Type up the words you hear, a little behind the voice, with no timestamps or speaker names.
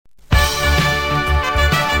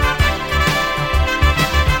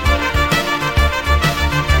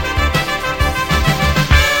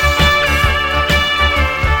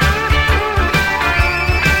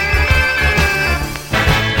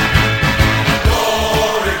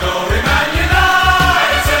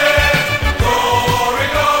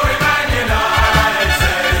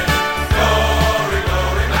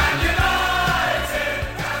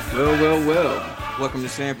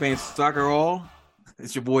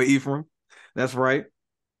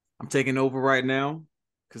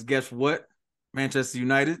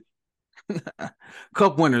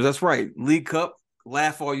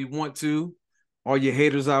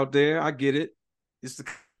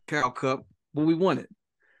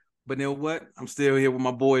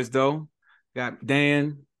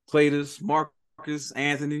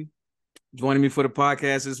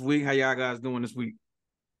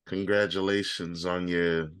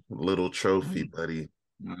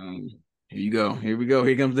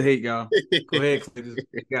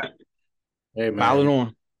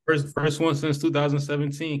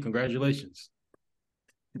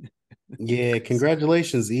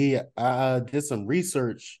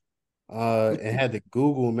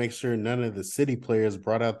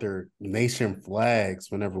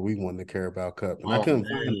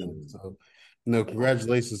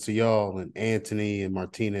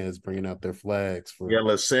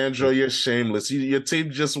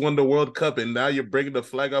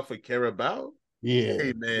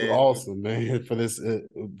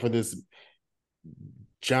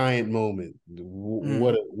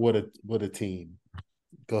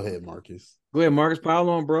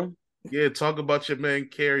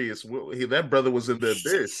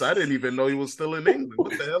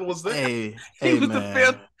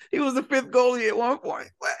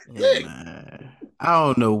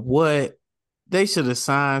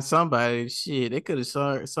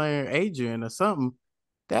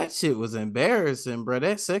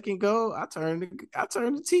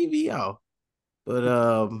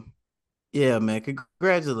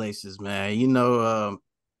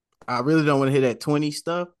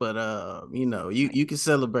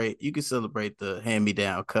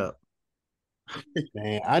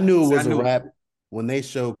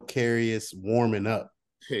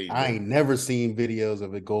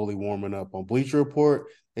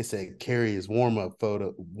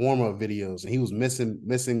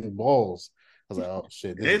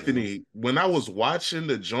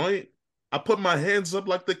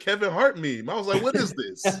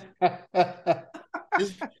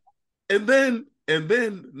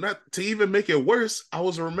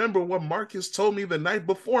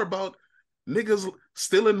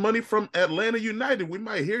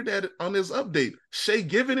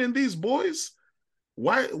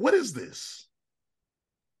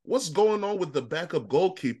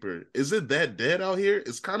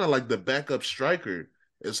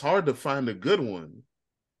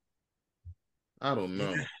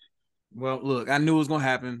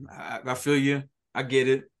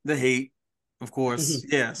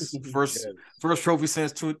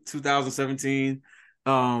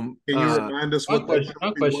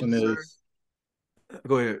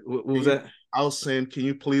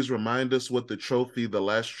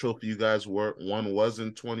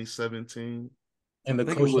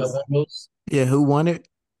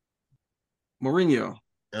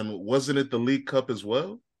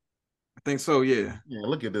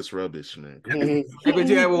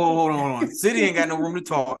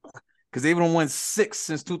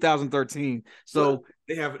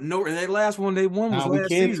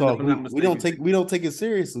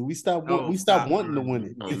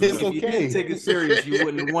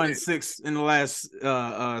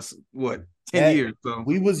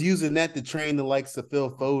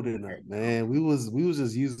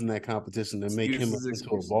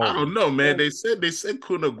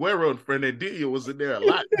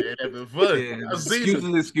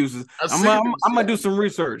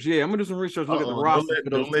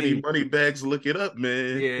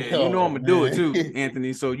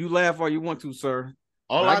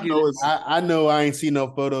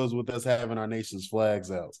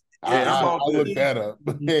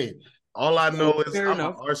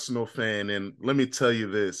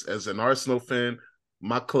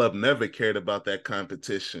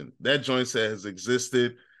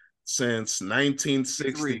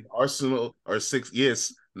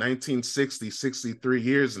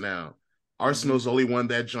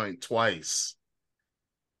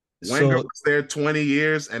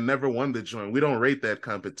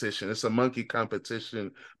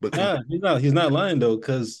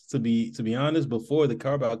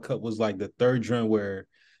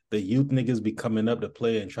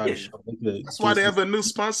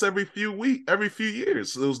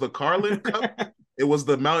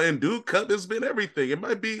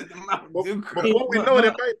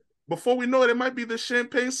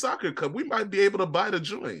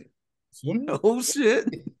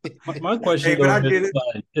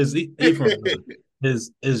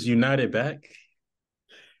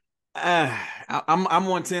I'm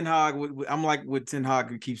on Ten Hag. I'm like what Ten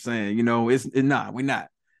Hag keeps saying. You know, we're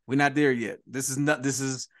not there yet. This is not. This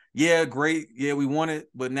is yeah, great. Yeah, we won it,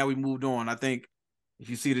 but now we moved on. I think if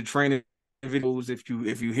you see the training videos,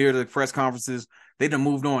 if you hear the press conferences, they done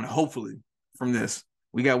moved on. Hopefully from this,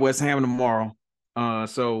 we got West Ham tomorrow.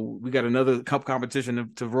 So we got another cup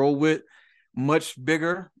competition to roll with, much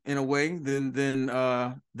bigger in a way than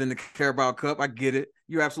the Carabao Cup. I get it.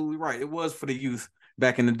 You're absolutely right. It was for the youth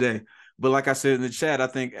back in the day. But like I said in the chat, I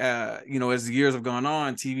think as the years have gone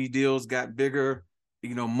on, TV deals got bigger.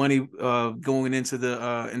 Money going into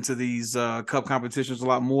these cup competitions a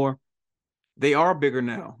lot more. They are bigger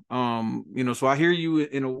now. So I hear you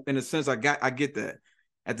in a sense. I get that.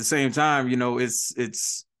 At the same time,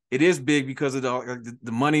 it is big because of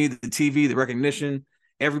the money, the TV, the recognition.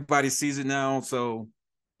 Everybody sees it now. So,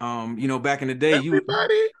 back in the day,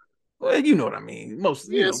 Everybody, you know what I mean. Most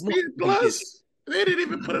ESPN people get. Plus, they didn't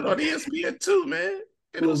even put it on ESPN too, man.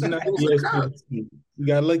 It was It not was a cop. ESPN. You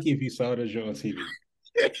got lucky if you saw the show on TV.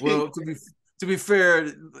 Well, to be fair,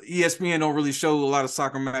 ESPN don't really show a lot of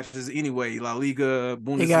soccer matches anyway. La Liga,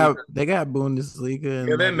 Bundesliga, They got Bundesliga Yeah, and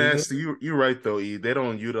La they're Liga. nasty. You're right though, E. They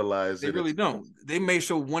don't utilize they it. really don't. They may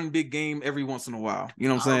show one big game every once in a while. You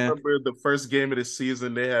know what I'm I saying? remember the first game of the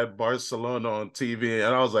season, they had Barcelona on TV,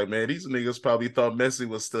 and I was like, man, these niggas probably thought Messi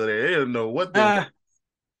was still there. They didn't know what they were.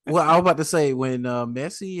 Well, I was about to say when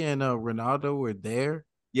Messi and Ronaldo were there,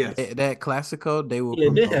 Yes, that Classico, they were Yeah,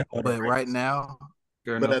 they promoting. have all the But right rights. now,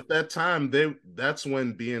 fair But enough. at that time, that's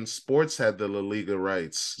when beIN Sports had the La Liga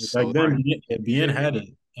rights. Back So then, BN had it.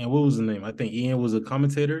 And what was the name? I think Ian was a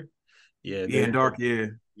commentator. Yeah, Yeah, dark. Yeah,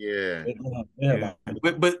 yeah, they have yeah.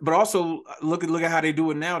 But also look at how they do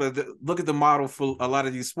it now. Look at the model for a lot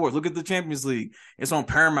of these sports. Look at the Champions League. It's on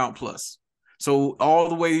Paramount Plus. So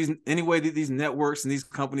any way that these networks and these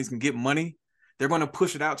companies can get money, they're going to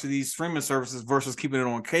push it out to these streaming services versus keeping it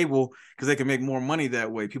on cable because they can make more money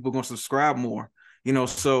that way. People are going to subscribe more.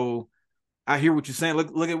 So I hear what you're saying.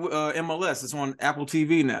 Look at MLS. It's on Apple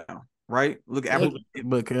TV now, right? Look at Apple.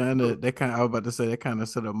 but I was about to say that kind of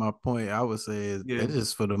set up my point. I would say is Yeah, that's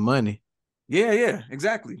just for the money. yeah,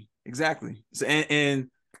 exactly. So,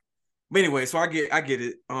 but anyway, so I get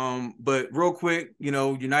it. But real quick,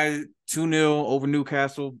 United 2-0 over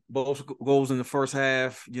Newcastle, both goals in the first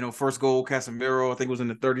half. First goal, Casemiro, I think it was in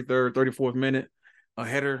the 33rd, 34th minute, a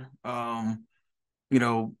header.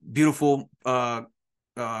 Beautiful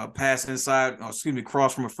pass inside,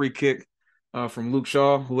 cross from a free kick from Luke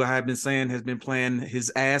Shaw, who I have been saying has been playing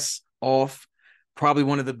his ass off. Probably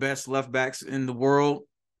one of the best left backs in the world.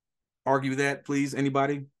 Argue that, please,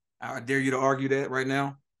 anybody? I dare you to argue that right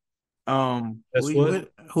now. That's what.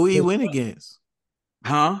 Who he That's win what. against?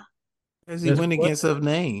 Huh? As he That's win what. against of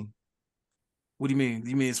name? What do you mean?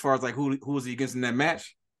 You mean as far as like who was he against in that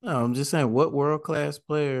match? No, I'm just saying what world class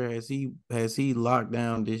player has he locked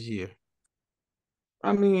down this year?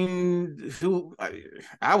 I mean,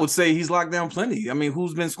 I would say he's locked down plenty. I mean,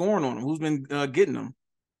 who's been scoring on him? Who's been getting them?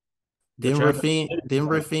 Didn't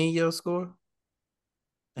Rafinha score?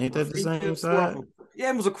 Ain't that the same side?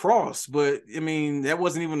 Yeah, it was a cross, but I mean, that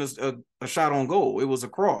wasn't even a shot on goal. It was a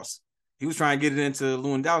cross. He was trying to get it into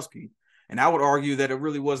Lewandowski. And I would argue that it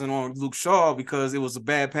really wasn't on Luke Shaw because it was a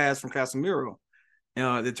bad pass from Casemiro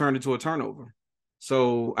that turned into a turnover.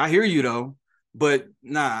 So I hear you though, but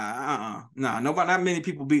nobody, not many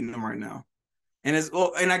people beating him right now. And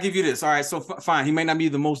I give you this. All right, so fine. He may not be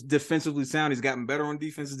the most defensively sound. He's gotten better on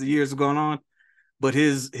defense as the years have gone on, but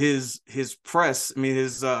his press, I mean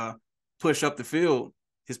his push up the field,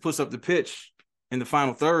 his push up the pitch in the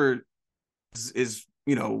final third is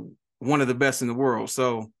one of the best in the world.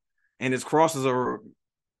 So, and his crosses are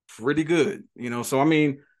pretty good. So I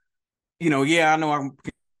mean, yeah, I know I'm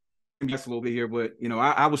just a little bit here, but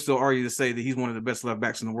I would still argue to say that he's one of the best left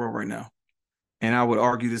backs in the world right now, and I would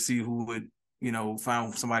argue to see who would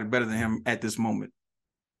find somebody better than him at this moment.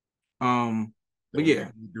 But yeah,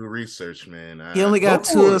 do research, man. He only got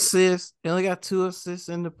two assists. He only got 2 assists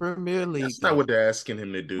in the Premier League. That's not what they're asking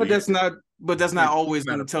him to do. But that's not always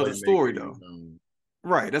going to tell the story, though.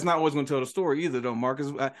 Right, that's not always going to tell the story either, though,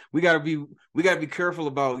 Marcus. We got to be careful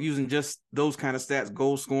about using just those kind of stats,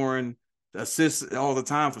 goal scoring, assists all the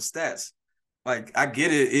time for stats. Like I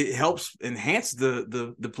get it, it helps enhance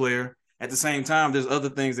the player. At the same time, there's other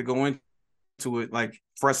things that go into it, like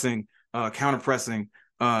pressing, counter pressing,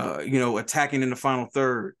 attacking in the final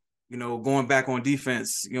third, going back on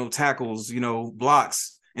defense, tackles,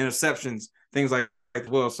 blocks, interceptions, things like that as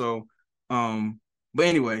well. So, but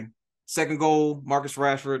anyway, second goal, Marcus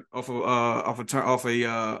Rashford off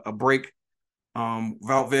a break.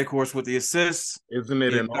 Wout Weghorst with the assist. Isn't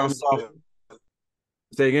it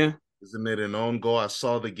Say again. Isn't it an own goal? I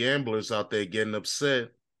saw the gamblers out there getting upset.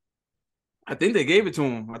 I think they gave it to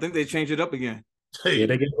him. I think they changed it up again. Yeah, Hey,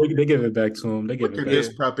 they give it back to him. They give look it at back.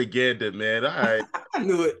 this propaganda, man. All right. I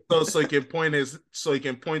knew it. So he can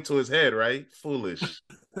point to his head, right? Foolish.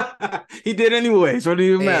 He did anyway, so it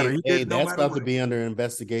didn't even matter. Hey, He hey, did no that's matter about to what. be under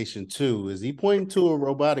investigation too. Is he pointing to a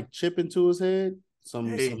robotic chip into his head? Some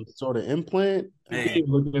Hey, sort of implant? We hey, keep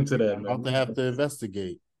looking into that, I'm about to man. have to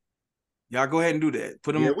investigate. y'all go ahead and do that.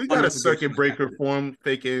 Put him Yeah, on we got a investigation. circuit breaker for him,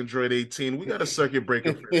 fake Android 18. We got a circuit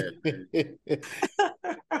breaker for that,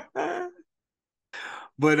 man.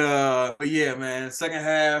 But yeah, man. Second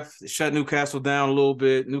half, it shut Newcastle down a little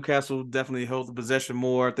bit. Newcastle definitely held the possession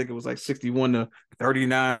more. I think it was like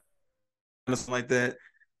 61-39, something like that.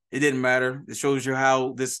 It didn't matter. It shows you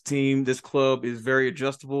how this team, this club is very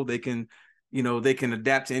adjustable. They can, they can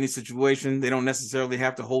adapt to any situation. They don't necessarily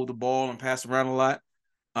have to hold the ball and pass around a lot.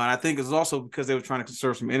 And I think it's also because they were trying to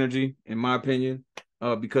conserve some energy, in my opinion,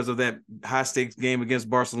 because of that high stakes game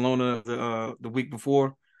against Barcelona the week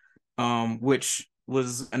before, which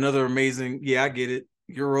was another amazing. Yeah, I get it.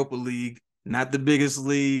 Europa League, not the biggest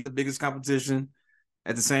league, the biggest competition.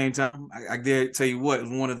 At the same time, I dare tell you what, it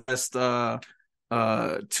was one of the best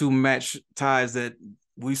two match ties that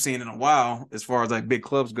we've seen in a while, as far as like big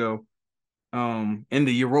clubs go, in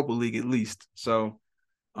the Europa League at least. So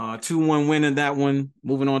 2-1 win in that one.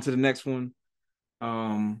 Moving on to the next one.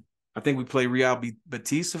 I think we play Real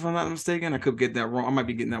Betis, if I'm not mistaken. I could get that wrong. I might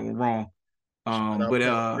be getting that one wrong. Shout out But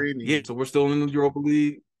yeah, Pellegrini. so we're still in the Europa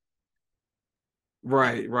League.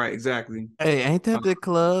 Right, exactly. Hey, ain't that the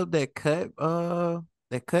club that cut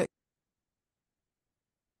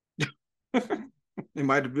It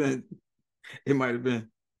might have been. It might have been.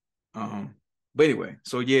 But anyway,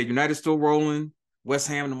 so yeah, United still rolling. West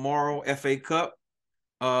Ham tomorrow, FA Cup.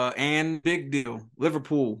 And big deal,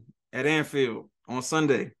 Liverpool at Anfield on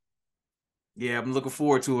Sunday. Yeah, I'm looking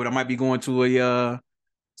forward to it. I might be going to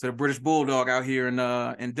to the British Bulldog out here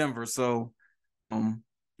in Denver. So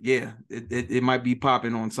yeah, it might be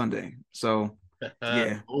popping on Sunday. So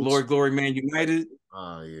yeah, glory, Man United.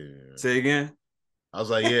 Oh yeah. Say again. I was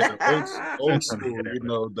like, yeah, the old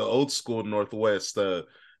school, the old school Northwest.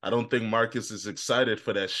 I don't think Marcus is excited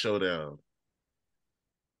for that showdown.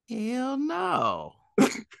 Hell no.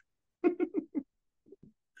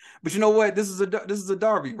 But you know what? This is a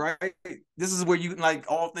derby, right? This is where you like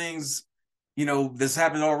all things, this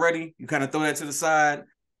happened already. You kind of throw that to the side.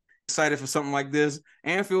 Excited for something like this.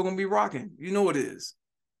 Anfield gonna be rocking. You know it is.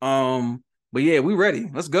 But yeah, we ready.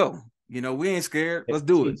 Let's go. We ain't scared. Let's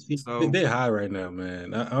do it. So They're high right now,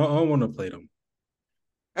 man. I don't want to play them.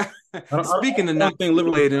 speaking of I not don't think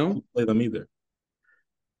Liverpool play them, play them either.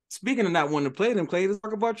 speaking of not wanting to play them, Clay, let's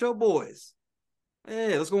talk about your boys.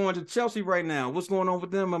 Yeah, let's go on to Chelsea right now. What's going on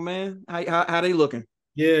with them, my man? How they looking?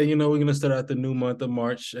 Yeah, we're gonna start out the new month of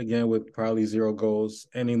March again with probably 0 goals,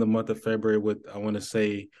 ending the month of February with I want to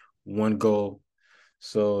say 1 goal.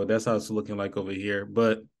 So that's how it's looking like over here.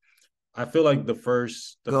 But I feel like the Goal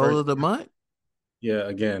first of the month? yeah,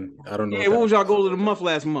 again, I don't know Yeah, what was y'all goal of the month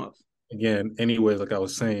last month? again, anyways, like I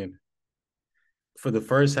was saying, for the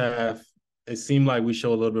first half, it seemed like we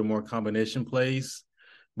showed a little bit more combination plays,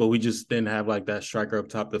 but we just didn't have like that striker up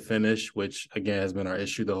top to finish, which again has been our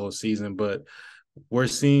issue the whole season. But we're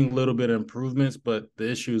seeing a little bit of improvements, but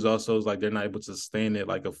the issue is also is like they're not able to sustain it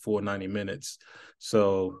like a full 90 minutes.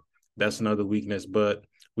 So that's another weakness. But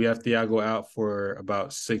we have Thiago out for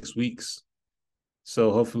about 6 weeks.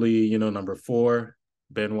 So hopefully, number 4,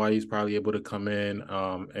 Ben White's probably able to come in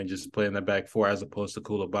and just play in the back 4 as opposed to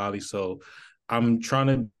Koulibaly. So I'm trying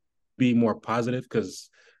to be more positive because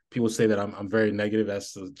people say that I'm very negative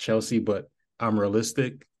as to Chelsea, but I'm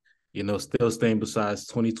realistic, still staying besides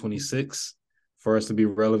 2026 for us to be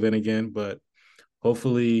relevant again. But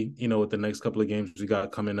hopefully, with the next couple of games we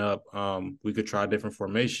got coming up, we could try different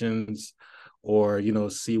formations or,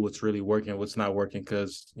 see what's really working, what's not working,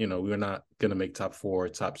 because, we're not going to make top 4,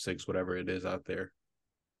 top 6, whatever it is out there.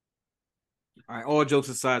 All right, all jokes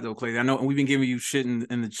aside though, Clay. I know we've been giving you shit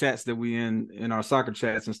in the chats that we in our soccer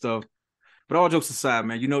chats and stuff. But all jokes aside,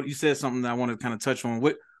 man, you said something that I want to kind of touch on.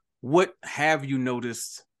 What have you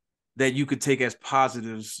noticed that you could take as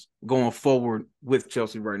positives going forward with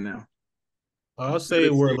Chelsea right now? I'll say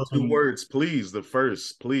we're a little 2 words, please. The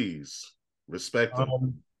first, please. Respect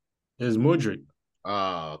them. Is Mudryk.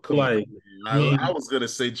 Come Like, on. I was gonna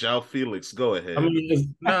say João Felix. Go ahead. I mean, it's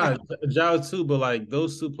not João too, but like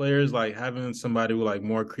those 2 players, like having somebody with like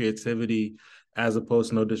more creativity, as opposed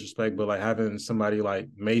to no disrespect, but like having somebody like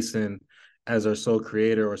Mason as our sole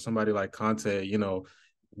creator or somebody like Conte,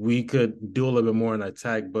 we could do a little bit more in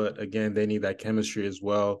attack, but again, they need that chemistry as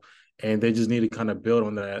well. and they just need to kind of build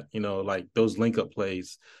on that, like those link up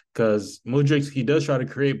plays. Because Mudryk, he does try to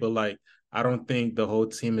create, but like I don't think the whole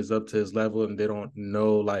team is up to his level, and they don't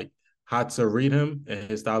know like how to read him and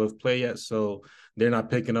his style of play yet. So they're not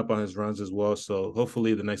picking up on his runs as well. So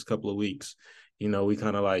hopefully the next couple of weeks, we perform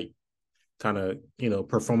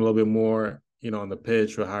a little bit more, on the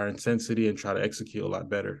pitch with higher intensity and try to execute a lot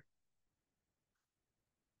better.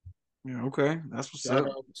 Yeah, okay. That's what's Shout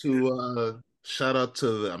up. out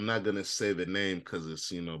to I'm not gonna say the name because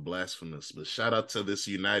it's blasphemous, but shout out to this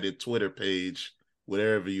United Twitter page,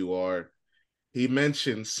 wherever you are. He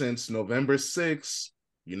mentioned since November 6th,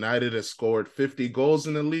 United has scored 50 goals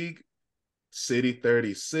in the league, City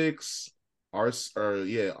 36,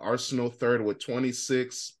 Arsenal third with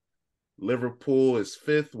 26, Liverpool is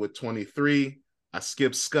fifth with 23. I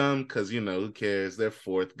skipped Scum because who cares? They're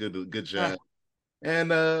fourth. Good job.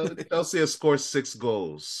 And Chelsea has scored 6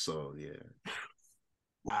 goals. So yeah.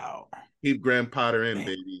 Wow. Keep Graham Potter in,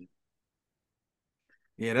 baby.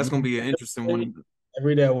 Yeah, that's gonna be an interesting one.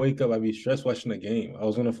 Every day I wake up, I be stressed watching the game. I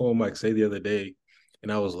was on the phone with Mike Say the other day,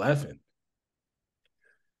 and I was laughing,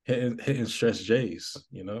 hitting stress J's.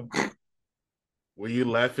 Were you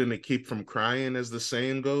laughing to keep from crying, as the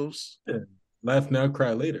saying goes? Yeah. Laugh now,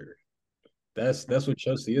 cry later. That's what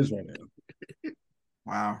Chelsea is right now.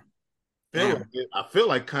 Wow. I feel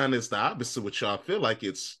like kind of it's the opposite with y'all. I feel like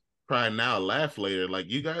it's cry now, laugh later. Like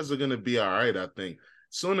you guys are gonna be all right. I think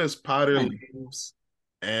soon as Potter leaves,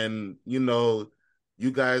 and you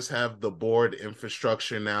guys have the board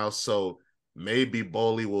infrastructure now, so maybe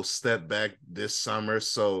Bowley will step back this summer.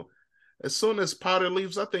 So as soon as Potter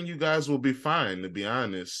leaves, I think you guys will be fine, to be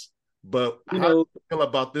honest. But how do you feel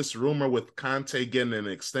about this rumor with Conte getting an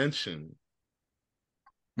extension?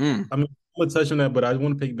 I mean, we'll touch on that, but I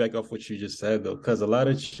want to piggyback off what you just said, though, because a lot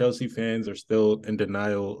of Chelsea fans are still in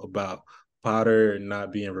denial about Potter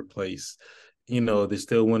not being replaced. They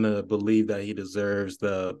still want to believe that he deserves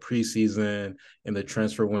the preseason and the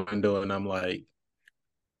transfer window. And I'm like,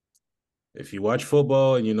 if you watch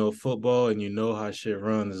football and you know football and you know how shit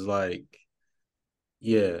runs, it's like,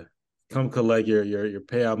 yeah, come collect your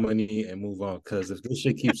payout money and move on. Because if this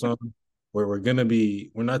shit keeps on, we're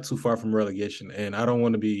not too far from relegation, and I don't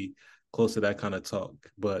want to be close to that kind of talk.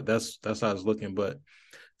 But that's how I was looking. But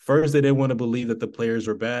first, they didn't want to believe that the players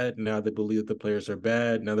are bad. Now they believe that the players are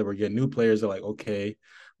bad. Now that we're getting new players, they're like, okay,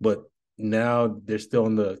 but now they're still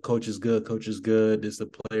on the coach is good, coach is good. It's the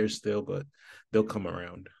players still, but they'll come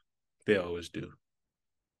around. They always do.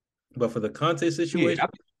 But for the Conte situation,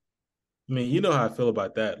 I mean, you know how I feel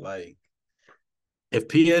about that. Like, if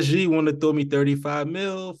PSG want to throw me 35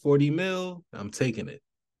 mil, 40 mil, I'm taking it.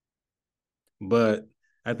 But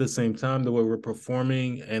at the same time, the way we're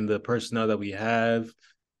performing and the personnel that we have,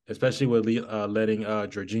 especially with letting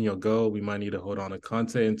Jorginho go, we might need to hold on to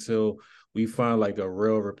Conte until we find like a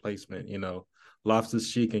real replacement.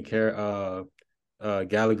 Loftus-Cheek and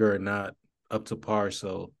Gallagher are not up to par.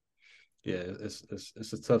 So, yeah,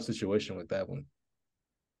 it's a tough situation with that one.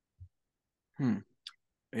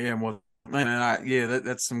 Yeah, well, man,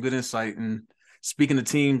 that's some good insight. And speaking of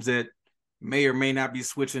teams that may or may not be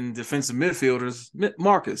switching defensive midfielders,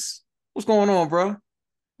 Marcus, what's going on, bro?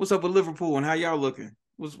 What's up with Liverpool and how y'all looking?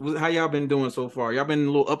 How y'all been doing so far? Y'all been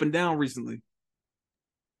a little up and down recently.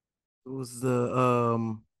 It was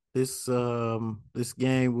this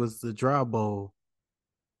game was the draw bowl.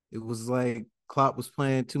 It was like Klopp was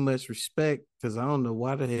playing too much respect because I don't know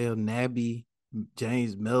why the hell Naby,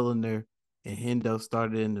 James Milner, and Hendo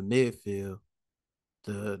started in the midfield.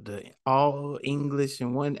 The all English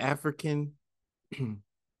and one African. I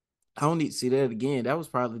don't need to see that again. That was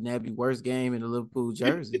probably Naby's worst game in the Liverpool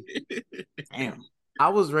jersey. Damn. I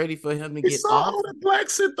was ready for him to get off. All the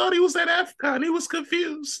blacks and thought he was at AFCON. He was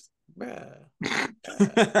confused. Bruh.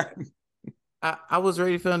 I was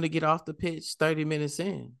ready for him to get off the pitch 30 minutes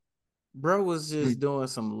in. Bro was just doing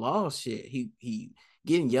some lost shit. He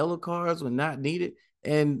getting yellow cards when not needed.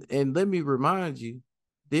 And let me remind you,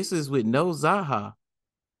 this is with no Zaha.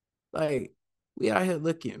 Like, we out here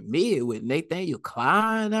looking mid with Nathaniel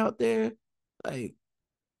Klein out there. Like,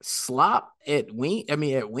 slop at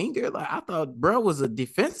winger. Like, I thought bro was a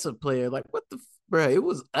defensive player. Like, what the bro? It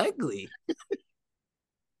was ugly.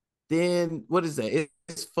 Then what is that?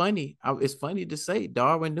 It's funny. It's funny to say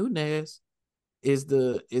Darwin Núñez is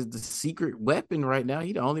the secret weapon right now.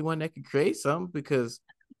 He the only one that can create something because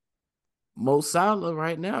Mo Salah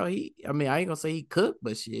right now, I ain't gonna say he cooked,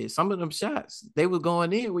 but shit, some of them shots, they were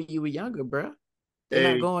going in when you were younger, bro.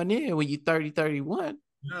 They're not going in when you 30, 31.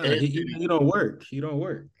 Nah, he don't work. He don't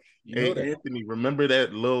work. You know that. Anthony, remember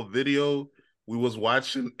that little video we was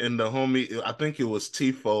watching in the homie, I think it was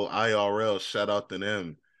Tifo IRL, shout out to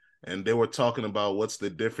them. and they were talking about what's the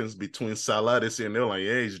difference between Salah this year, and they're like,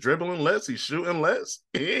 yeah, he's dribbling less, he's shooting less.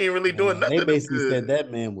 He ain't really doing They nothing basically said good.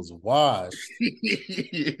 that man was washed.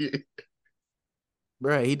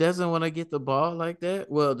 Bro, he doesn't want to get the ball like that.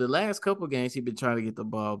 Well, the last couple games he been trying to get the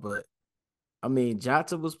ball, but I mean,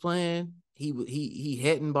 Jota was playing. He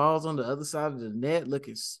hitting balls on the other side of the net,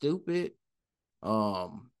 looking stupid. I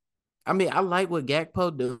mean, I like what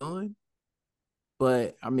Gakpo doing,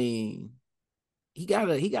 but I mean, he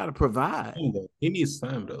gotta provide. He needs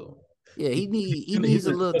time though. Yeah, he needs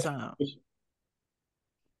a little time.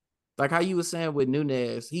 Like how you were saying with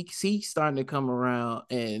Nunez, he's starting to come around,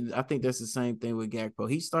 and I think that's the same thing with Gakpo.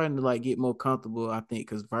 He's starting to like get more comfortable, I think,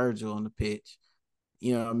 because Virgil on the pitch.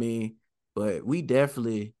 You know what I mean? But we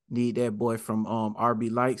definitely need that boy from RB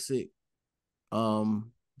Leipzig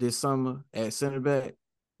this summer at center back.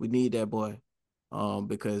 We need that boy.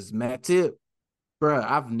 Because Matip, bro,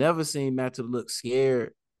 I've never seen Matip look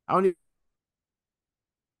scared. I don't even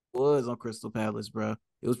was on Crystal Palace, bro.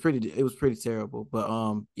 It was pretty terrible.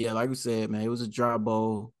 But yeah, like we said, man, it was a dry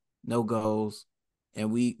bowl, no goals.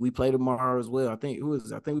 And we play tomorrow as well. I think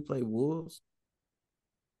we played Wolves.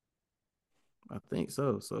 I think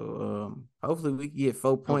so. So hopefully we can get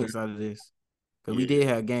 4 points out of this. Because we did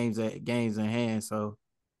have games in hand. So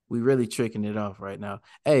we really tricking it off right now.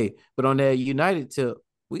 Hey, but on that United tip,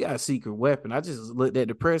 we got a secret weapon. I just looked at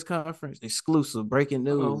the press conference, exclusive breaking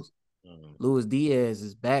news. Luis Diaz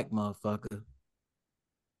is back, motherfucker.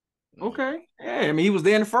 Okay. Yeah, I mean, he was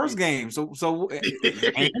there in the first game. So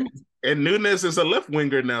and Nunez is a left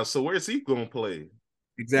winger now, so where's he gonna play?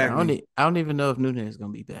 Exactly. I don't even know if Nunez is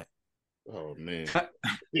gonna be back. Oh man.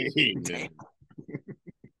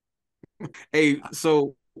 Hey,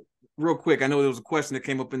 so real quick, I know there was a question that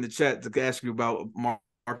came up in the chat to ask you about Marco.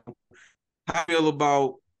 How do you feel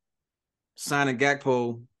about signing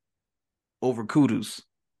Gakpo over Kudus?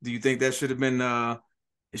 Do you think that should have been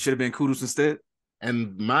it should have been Kudus instead?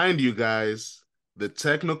 And mind you guys, the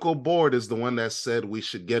technical board is the one that said we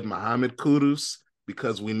should get Mohamed Kudus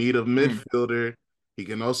because we need a midfielder. He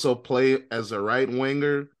can also play as a right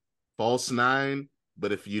winger, false nine.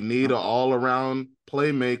 But if you need an all-around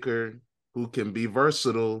playmaker who can be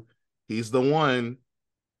versatile, he's the one.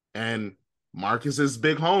 And Marcus's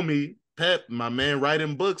big homie, Pep, my man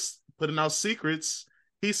writing books, putting out secrets,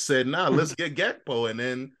 he said, nah, let's get Gakpo. And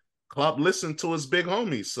then Klopp listened to his big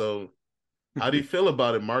homie. So how do you feel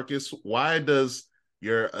about it, Marcus? Why does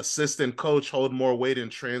your assistant coach hold more weight in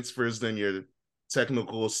transfers than your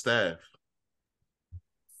technical staff?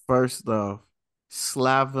 First off,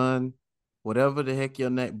 Slaven, whatever the heck your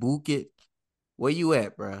name, Bukit, where you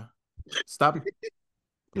at, bro? Stop.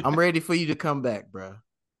 I'm ready for you to come back, bro.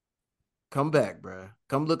 Come back, bro.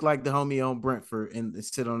 Come look like the homie on Brentford and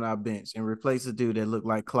sit on our bench and replace a dude that looked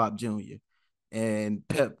like Klopp Jr. And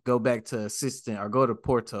Pep go back to assistant or go to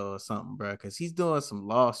Porto or something, bro, because he's doing some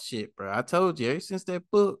lost shit, bro. I told you ever since that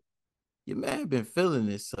book, your man been feeling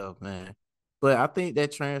himself, man. But I think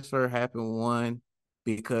that transfer happened one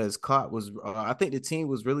because Klopp was. I think the team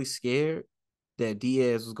was really scared that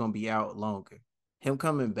Diaz was gonna be out longer. Him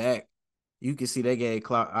coming back, you can see they gave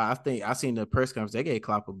Klopp. I think I seen the press conference. They gave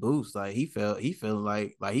Klopp a boost. Like he feeling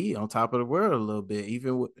like he on top of the world a little bit.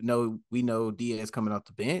 Even we know Diaz coming off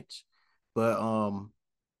the bench, but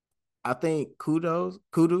I think kudos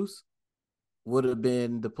would have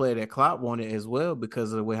been the player that Klopp wanted as well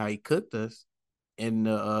because of the way how he cooked us in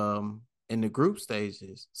the group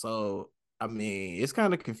stages. So I mean, it's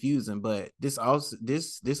kind of confusing, but this all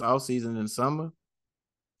season in the summer,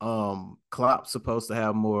 Klopp's supposed to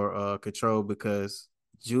have more control because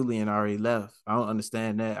Julian already left. I don't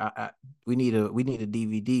understand that. We need a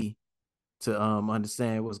DVD to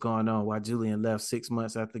understand what's going on. Why Julian left 6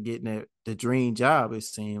 months after getting the dream job, it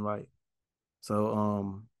seemed like.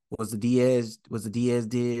 So was the Diaz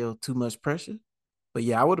deal too much pressure? But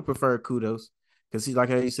yeah, I would have preferred kudos because he, like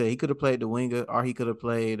how you said, he could have played the winger or he could have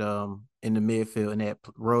played in the midfield in that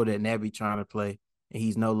role that Naby trying to play, and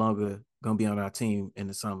he's no longer gonna be on our team in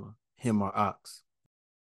the summer. Him or Ox.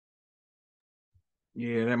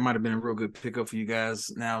 Yeah, that might have been a real good pickup for you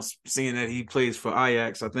guys. Now, seeing that he plays for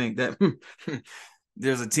Ajax, I think that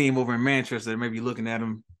there's a team over in Manchester that may be looking at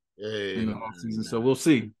him in the offseason. So we'll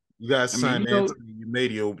see. You guys signed Anthony. You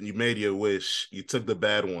made your wish. You took the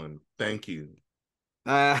bad one. Thank you.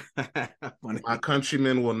 My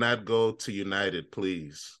countrymen will not go to United,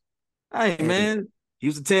 please. Hey, man, he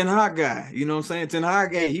was a Ten Hag guy. You know what I'm saying? Ten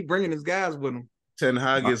Hag guy, he bringing his guys with him. Ten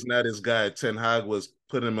Hag is not his guy. Ten Hag was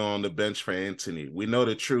putting him on the bench for Anthony. We know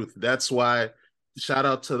the truth. That's why, shout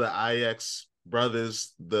out to the Ajax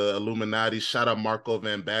brothers, the Illuminati. Shout out Marco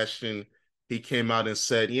Van Basten. He came out and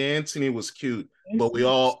said, yeah, Anthony was cute. but we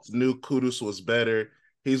all knew Kudus was better.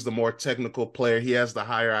 He's the more technical player. He has the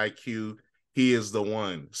higher IQ. He is the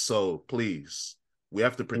one. So please, we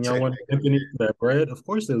have to And y'all protect want Anthony for that bread? Of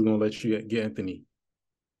course they was gonna let you get Anthony.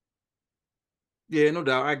 Yeah, no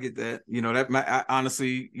doubt. I get that.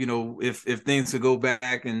 Honestly, if things could go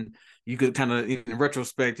back and you could kind of in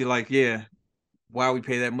retrospect, you're like, yeah, why we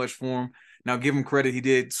pay that much for him? Now, give him credit. He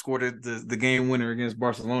did score the game winner against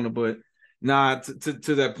Barcelona, but nah,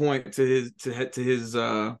 to that point, to his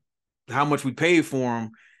how much we paid for him,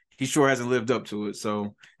 he sure hasn't lived up to it.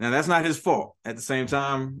 So now that's not his fault. At the same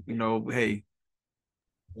time, hey,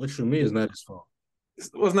 Which for me is not his fault.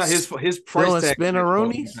 it was not his price Doing tag.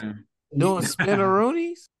 spinneroonies? Doing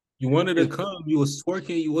spinneroonies? You wanted to come. You was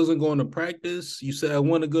twerking. You wasn't going to practice. You said, I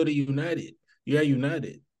want to go to United. You're at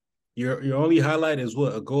United. Your only highlight is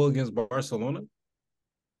what? A goal against Barcelona?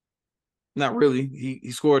 Not really.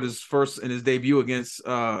 He scored his first in his debut against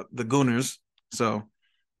the Gunners. So,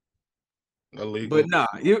 illegal. but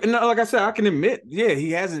like I said, I can admit, yeah,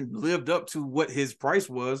 he hasn't lived up to what his price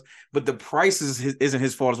was. But the price isn't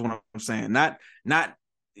his fault. Is what I'm saying. Not.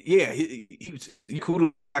 Yeah, he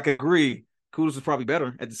Kudus. I can agree. Kudus is probably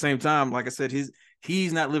better. At the same time, like I said,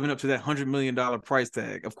 he's not living up to that $100 million price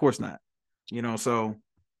tag. Of course not. So,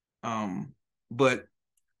 but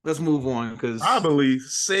let's move on because Probably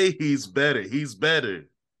say he's better. He's better.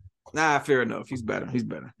 fair enough. He's better. He's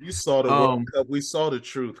better. You saw the World Cup. We saw the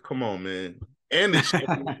truth. Come on, man. And the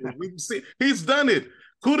Champions League. We've seen he's done it.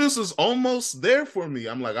 Kudus is almost there for me.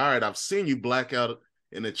 I'm like, all right, I've seen you black out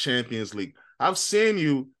in the Champions League. I've seen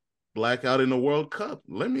you black out in the World Cup.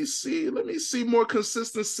 Let me see more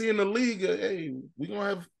consistency in the league. Hey, we're gonna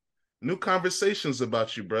have new conversations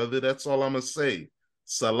about you, brother. That's all I'm gonna say.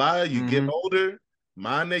 Salah, you get older.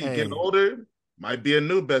 Mane, you get older. Might be a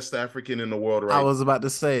new best African in the world right I was about to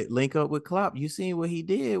say, link up with Klopp. You seen what he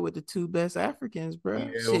did with the two best Africans, bro? Yeah,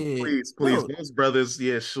 well, please. No. Those brothers,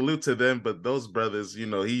 yeah, salute to them. But those brothers, he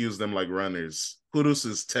used them like runners. Kudus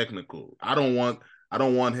is technical. I don't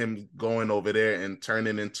want him going over there and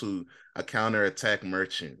turning into a counterattack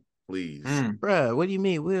merchant. Please, bro. What do you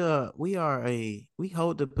mean? We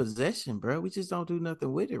hold the possession, bro. We just don't do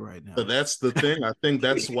nothing with it right now. But that's the thing. I think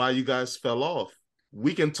that's why you guys fell off.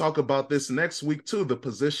 We can talk about this next week too. The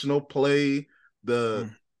positional play, the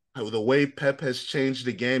way Pep has changed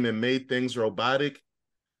the game and made things robotic.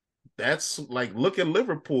 That's like, look at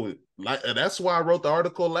Liverpool. Like, that's why I wrote the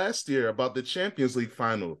article last year about the Champions League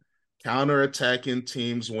final. Counter-attacking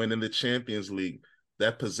teams winning the Champions League.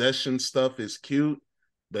 That possession stuff is cute,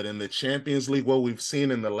 but in the Champions League, what we've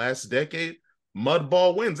seen in the last decade,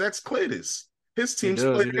 Mudball wins. That's Cletus. His teams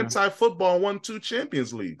played anti-football and won 2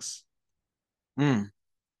 Champions Leagues.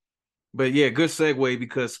 But yeah, good segue,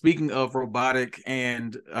 because speaking of robotic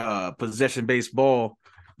and possession-based ball,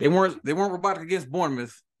 they weren't robotic against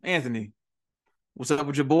Bournemouth. Anthony, what's up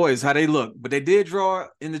with your boys? How they look? But they did draw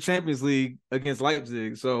in the Champions League against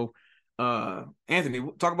Leipzig. So, Anthony,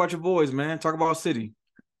 talk about your boys, man. Talk about City.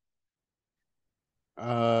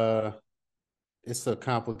 It's a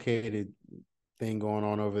complicated thing going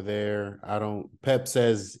on over there. Pep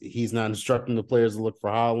says he's not instructing the players to look for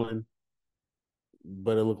Haaland,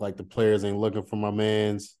 but it looked like the players ain't looking for my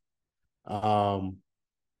mans.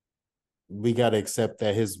 We got to accept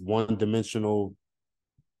that his one-dimensional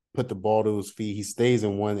put the ball to his feet. He stays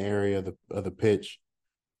in one area of the pitch.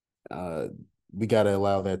 We got to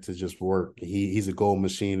allow that to just work. He's a goal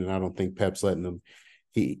machine, and I don't think Pep's letting him.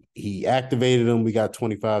 He activated him. We got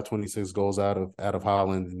 25, 26 goals out of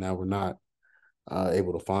Haaland, and now we're not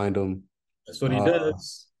able to find him. That's what he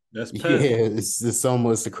does. That's Pep. Yeah, it's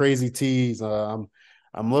almost a crazy tease. I'm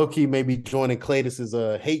low-key maybe joining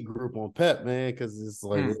Cletus's hate group on Pep, man, because it's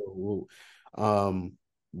like,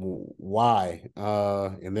 why?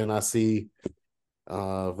 And then I see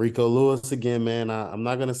Rico Lewis again, man. I'm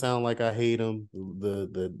not gonna sound like I hate him.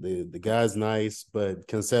 The guy's nice, but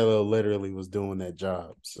Cancelo literally was doing that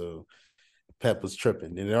job. So Pep was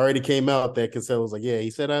tripping. And it already came out that Cancelo was like, yeah,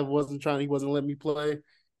 he said he wasn't letting me play.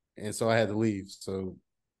 And so I had to leave. So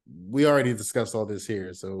we already discussed all this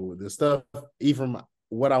here. So the stuff, Ephraim,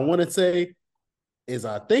 what I want to say is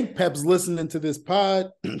I think Pep's listening to this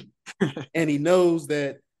pod and he knows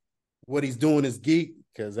that what he's doing is geek,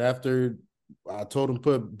 because after I told him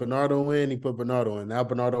put Bernardo in, he put Bernardo in. Now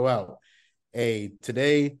Bernardo out. Hey,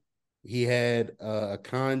 today he had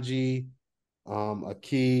Akanji,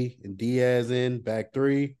 Aki, and Diaz in back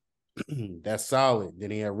 3. That's solid.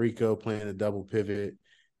 Then he had Rico playing a double pivot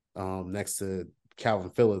next to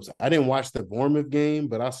Calvin Phillips. I didn't watch the Bournemouth game,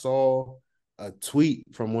 but I saw a tweet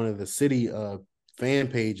from one of the City fan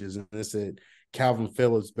pages, and it said Calvin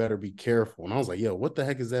Phillips better be careful. And I was like, yo, what the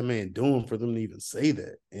heck is that man doing for them to even say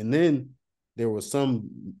that? And then there was some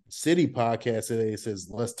city podcast today that says,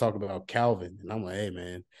 let's talk about Calvin. And I'm like, hey,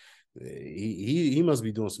 man, he must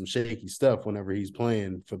be doing some shaky stuff whenever he's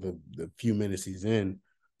playing for the few minutes he's in.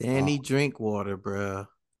 Danny drink water, bro.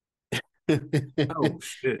 Oh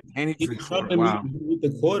shit! Danny He drinks trying water. to Wow. meet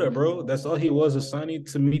the quota, bro. That's all he was, a signing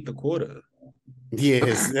to meet the quota.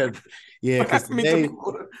 Yes, yeah, because Meet the today,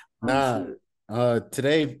 quota. nah, Oh,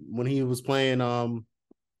 today when he was playing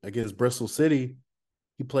against Bristol City,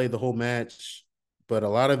 he played the whole match, but a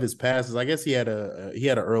lot of his passes, I guess he had an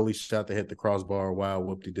early shot that hit the crossbar. Wow,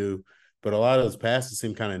 whoop de doo. But a lot of his passes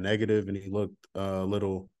seemed kind of negative, and he looked a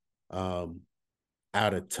little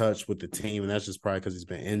out of touch with the team, and that's just probably because he's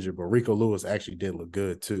been injured. But Rico Lewis actually did look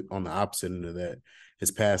good too. On the opposite end of that,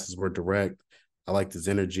 his passes were direct. I liked his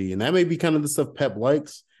energy, and that may be kind of the stuff Pep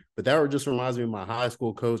likes. But that just reminds me of my high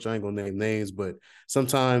school coach. I ain't gonna name names, but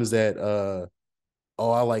sometimes that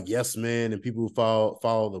I like yes men and people who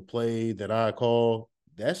follow the play that I call,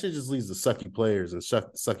 that shit just leads to sucky players and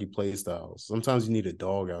sucky play styles. Sometimes you need a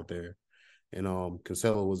dog out there. And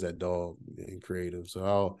Cancelo was that dog and creative. So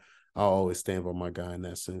I'll always stand by my guy in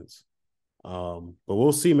that sense. But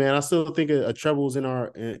we'll see, man. I still think a treble is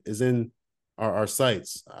in our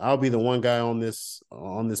sights. I'll be the one guy on this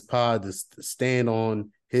pod to stand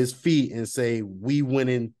on his feet and say we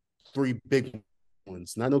winning 3 big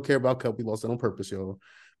ones. Not no Carabao Cup. We lost it on purpose, y'all.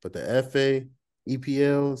 But the FA,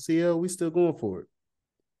 EPL, CL, we still going for it.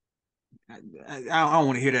 I don't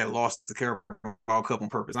want to hear that loss to Carabao Cup on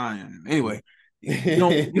purpose. I am anyway. You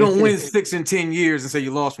don't win 6 in 10 years and say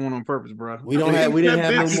you lost one on purpose, bro. We didn't have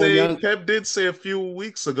no more young. Pep did say a few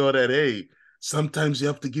weeks ago that hey, sometimes you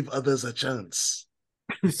have to give others a chance.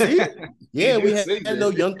 See, yeah, we had no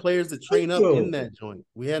young players to train up in that joint.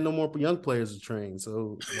 We had no more young players to train.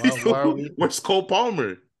 So why are we? Where's Cole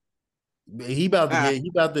Palmer? He's about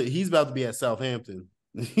to be at Southampton.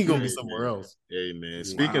 He's gonna be somewhere else. Hey man,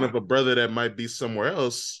 speaking of a brother that might be somewhere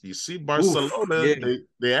else, you see Barcelona,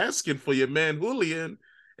 they asking for your man Julian,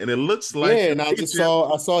 and it looks like and I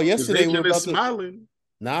saw yesterday we're about smiling.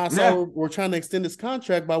 We're trying to extend his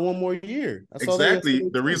contract by 1 more year. Exactly.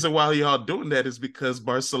 The reason why y'all doing that is because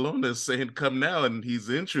Barcelona is saying come now, and he's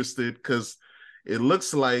interested because it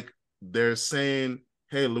looks like they're saying,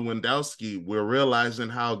 hey, Lewandowski, we're realizing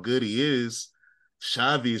how good he is.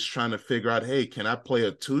 Xavi is trying to figure out, hey, can I play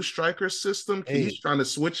a 2-striker system? He's trying to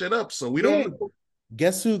switch it up. So we don't know.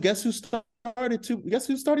 Guess who started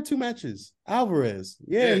 2 matches? Alvarez.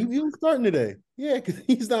 Yeah. He was starting today. Yeah, because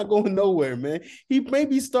he's not going nowhere, man. He may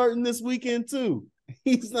be starting this weekend too.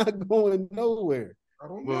 He's not going nowhere.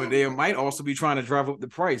 Well, they might also be trying to drive up the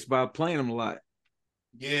price by playing him a lot.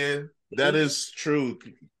 Yeah, that is true.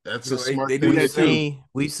 That's a smart thing to do.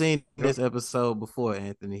 We've seen this episode before,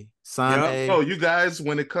 Anthony. Sunday. Oh, you guys,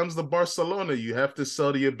 when it comes to Barcelona, you have to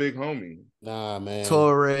sell to your big homie. Nah, man.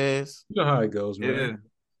 Torres. You know how it goes, man. Yeah.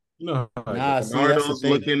 You know how it goes. Nardo's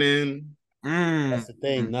looking in. That's the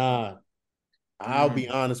thing. Nah. I'll be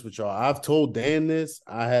honest with y'all. I've told Dan this.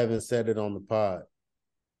 I haven't said it on the pod.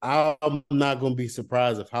 I'm not going to be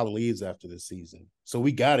surprised if Holland leaves after this season. So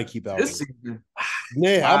we got to keep out. This season.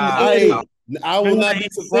 Yeah, I will not be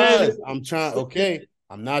surprised. I'm trying. Okay,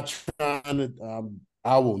 I'm not trying to.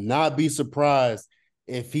 I will not be surprised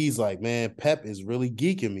if he's like, man, Pep is really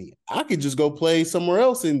geeking me. I could just go play somewhere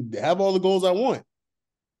else and have all the goals I want.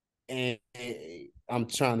 And I'm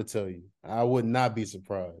trying to tell you, I would not be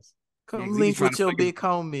surprised. Come link with your big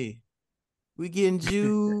homie. We getting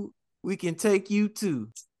Jude. We can take you too.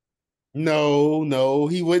 No,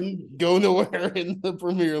 he wouldn't go nowhere in the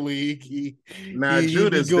Premier League.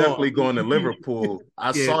 Jude is definitely going to Liverpool.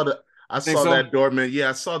 I saw that Dortmund. Yeah,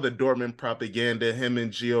 I saw the Dortmund propaganda. Him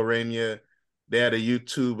and Gio Reyna, they had a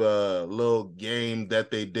YouTube little game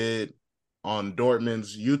that they did on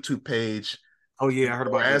Dortmund's YouTube page. Oh yeah, I heard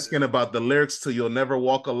about asking about the lyrics to "You'll Never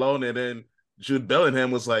Walk Alone," and then Jude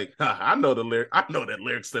Bellingham was like, "I know the lyric. I know the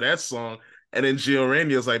lyrics to that song." And then Gio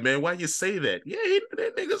Reyna was like, man, why you say that? Yeah,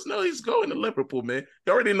 that niggas know he's going to Liverpool, man.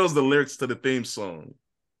 He already knows the lyrics to the theme song.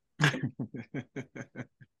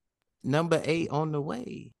 Number 8 on the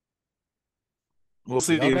way. We'll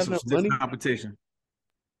see if some competition.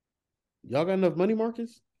 Y'all got enough money,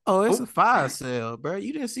 Marcus? Oh, it's a fire sale, bro.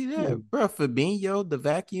 You didn't see that, bro. Fabinho, the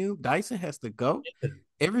vacuum, Dyson has to go.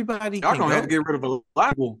 Everybody, y'all gonna have to get rid of a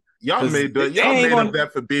lot. Y'all made up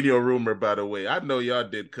that Fabinho rumor, by the way. I know y'all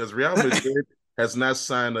did because Real Madrid has not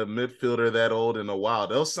signed a midfielder that old in a while.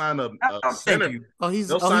 They'll sign a Thank center. you. They'll He's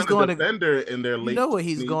sign a going to. defender in their You late know what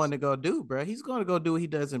he's 20s. going to go do, bro? He's going to go do what he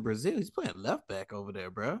does in Brazil. He's playing left back over there,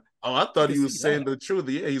 bro. Oh, I You thought can he see was saying that. the truth.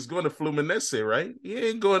 Yeah, he's going to Fluminense, right? He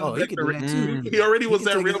ain't going Oh, he back could to. do that too. He already He was can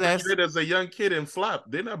at take Real his ass, Madrid as a young kid and flop.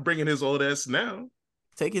 They're not bringing his old ass now.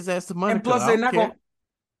 take his ass to And Monaco. plus, I they're don't not going. care.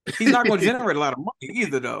 He's not going to generate a lot of money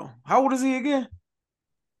either, though. How old is he again?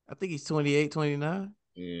 I think he's 28, 29.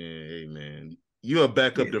 Yeah, hey man, you a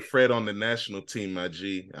backup Yeah. to Fred on the national team, my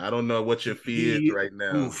G. I don't know what your fee is right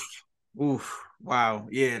now. Oof. Oof. Wow.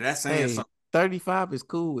 Yeah, that's saying Hey, something. 35 is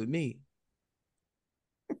cool with me.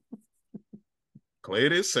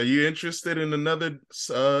 Cletus, are you interested in another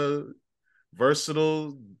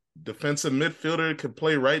versatile defensive midfielder who can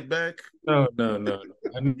play right back? No.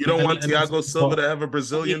 You don't want I need Thiago Silva to have a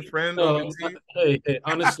Brazilian friend on the no, team? hey,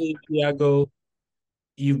 honestly, Thiago,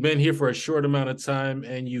 you've been here for a short amount of time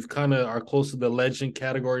and you've kind of are close to the legend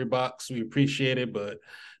category box. We appreciate it, but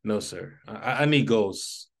no, sir. I need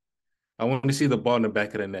goals. I want to see the ball in the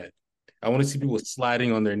back of the net. I want to see people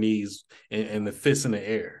sliding on their knees and the fists in the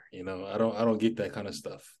air. You know, I don't get that kind of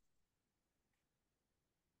stuff.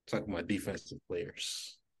 Talking about defensive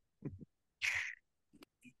players.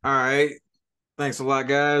 All right. Thanks a lot,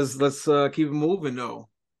 guys. Let's keep it moving though.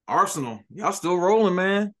 Arsenal, y'all still rolling,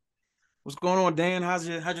 man. What's going on, Dan? How's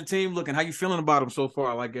your team looking? How you feeling about them so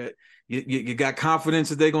far? Like, you got confidence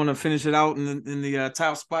that they're going to finish it out in the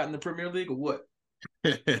top spot in the Premier League, or what?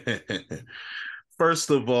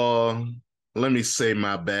 First of all, let me say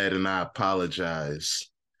my bad and I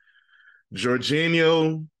apologize.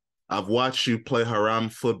 Jorginho, I've watched you play haram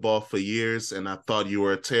football for years and I thought you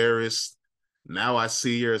were a terrorist. Now I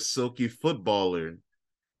see you're a silky footballer.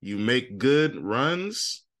 You make good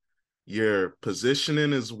runs. Your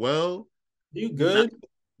positioning as well. You good?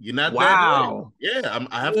 You're not that bad. Wow. Yeah,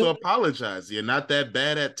 I have to apologize. You're not that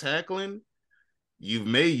bad at tackling.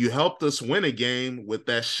 You helped us win a game with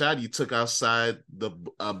that shot you took outside the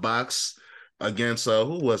box against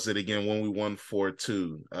who was it again when we won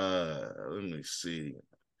 4-2? Let me see.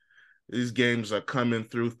 These games are coming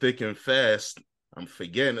through thick and fast. I'm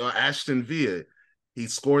forgetting. Ashton Villa. He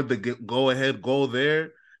scored the go-ahead goal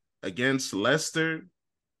there against Leicester.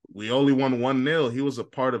 We only won 1-0. He was a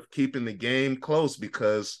part of keeping the game close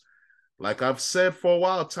because, like I've said for a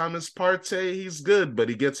while, Thomas Partey, he's good, but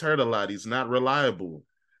he gets hurt a lot. He's not reliable.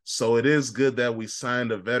 So it is good that we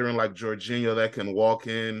signed a veteran like Jorginho that can walk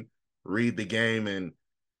in, read the game, and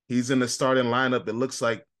he's in the starting lineup. It looks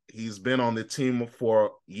like he's been on the team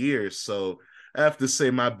for years. So I have to say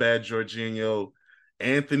my bad, Jorginho.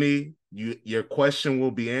 Anthony, your question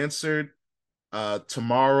will be answered.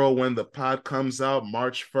 Tomorrow when the pod comes out,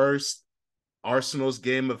 March 1st, Arsenal's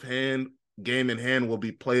game in hand will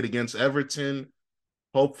be played against Everton.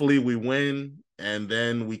 Hopefully we win and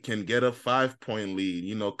then we can get a 5-point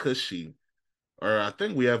lead, cushy. Or I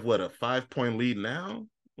think we have a 5-point lead now?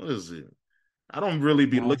 What is it? I don't really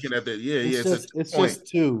be No, looking at that. Yeah, it's it's a just it's 2 point. just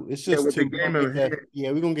two. It's Yeah, just with the two. game in hand,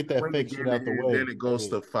 We're gonna get that win the fake shit game in out the hand, then way. it goes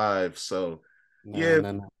Yeah. to 5. So Nah, yeah,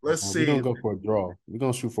 nah, nah, let's nah. We're see. gonna go for a draw. We're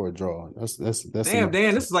gonna shoot for a draw. That's Damn, enough.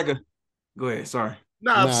 Dan, this is like a. Go ahead. Sorry.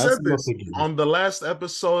 No, I've Nah, said that's enough this to give. on the last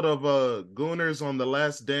episode of Gooners on the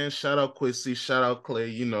Last Dance. Shout out Quissy, shout out Clay.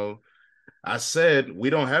 I said we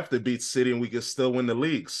don't have to beat City and we can still win the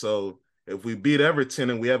league. So if we beat Everton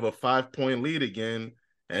and we have a 5-point lead again,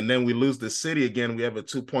 and then we lose the City again, we have a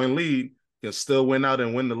 2-point lead, can still win out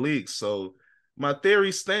and win the league. So my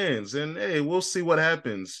theory stands, and hey, we'll see what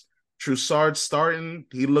happens. Troussard starting,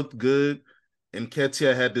 he looked good. And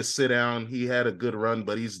Ketia had to sit down. He had a good run,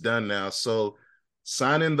 but he's done now. So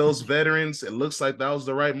signing those veterans, it looks like that was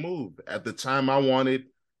the right move. At the time, I wanted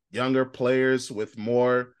younger players with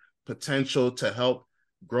more potential to help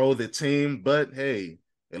grow the team. But hey,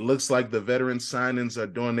 it looks like the veteran signings are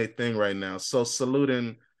doing their thing right now. So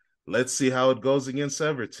saluting. Let's see how it goes against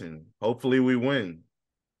Everton. Hopefully we win.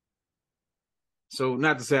 So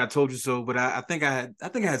not to say I told you so, but I think I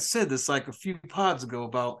had said this like a few pods ago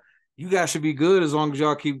about you guys should be good as long as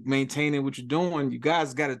y'all keep maintaining what you're doing. You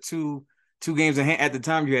guys got a two games in hand at the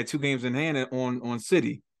time. You had 2 games in hand on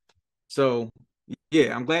City. So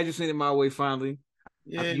yeah, I'm glad you seen it my way finally.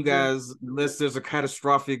 Yeah, You guys, unless there's a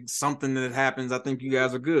catastrophic something that happens, I think you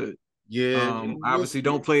guys are good. yeah. We'll Obviously,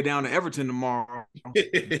 don't play down to Everton tomorrow,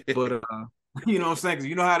 but you know what I'm saying? Because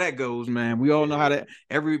you know how that goes, man. We all know how that.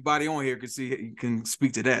 Everybody on here can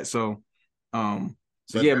speak to that. So, but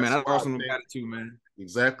yeah, man, that's that's why I Arsenal think got it too, man.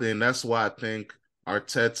 exactly, and that's why I think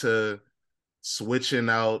Arteta switching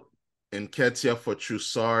out Nketiah for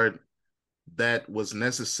Troussard that was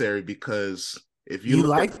necessary because if you You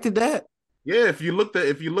look at liked that? Yeah, if you looked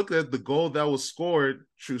at the goal that was scored,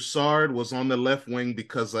 Troussard was on the left wing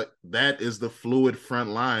because that is the fluid front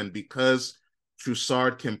line. Because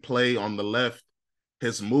Troussard can play on the left,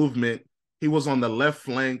 his movement, he was on the left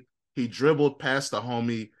flank. He dribbled past the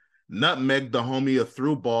homie, nutmegged the homie a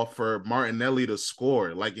through ball for Martinelli to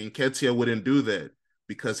score. Like Nketiah wouldn't do that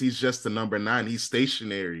because he's just the number 9. He's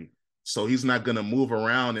stationary, so he's not gonna move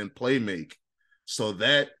around and play make. So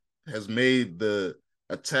that has made the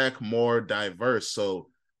attack more diverse. So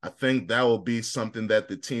I think that will be something that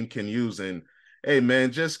the team can use. And hey,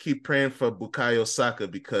 man, just keep praying for Bukayo Saka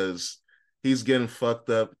because he's getting fucked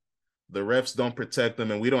up. The refs don't protect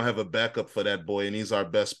him, and we don't have a backup for that boy, and he's our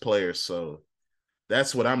best player. So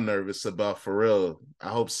that's what I'm nervous about for real. I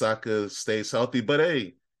hope Saka stays healthy. But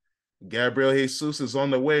hey, Gabriel Jesus is on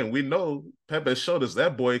the way, and we know Pepe showed us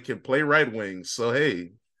that boy can play right wing. So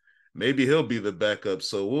hey, maybe he'll be the backup.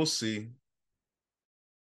 So we'll see.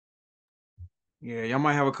 Yeah, y'all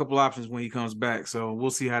might have a couple options when he comes back, so we'll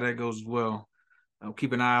see how that goes as well.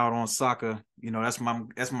 Keep an eye out on Saka. You know, that's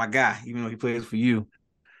my guy, even though he plays for your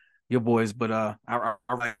boys. But I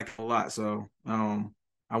like him a lot, so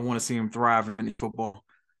I want to see him thrive in football,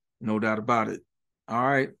 no doubt about it. All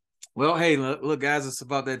right. Well, hey, look, guys, it's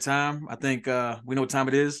about that time. I think we know what time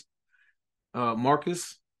it is.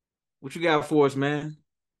 Marcus, what you got for us, man?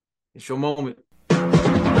 It's your moment.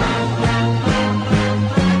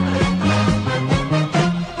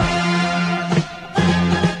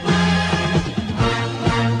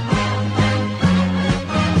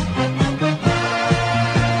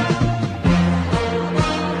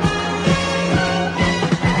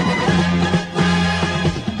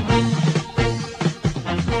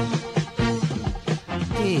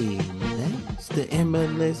 Hey, man, it's the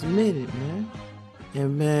MLS Minute, man.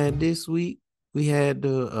 And man, this week we had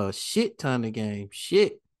the shit ton of games.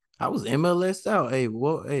 Shit, I was MLS out. Hey,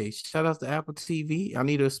 well, hey, shout out to Apple TV. I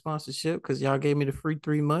need a sponsorship because y'all gave me the free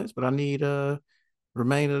 3 months, but I need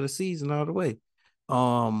remainder of the season all the way.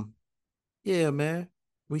 Um, yeah, man.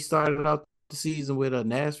 We started out the season with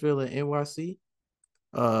Nashville and NYC.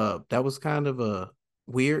 That was kind of a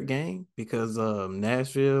weird game because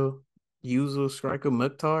Nashville usual striker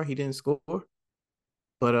Mukhtar, he didn't score.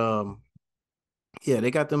 But yeah,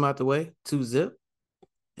 they got them out the way, 2-0.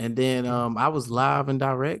 And then I was live and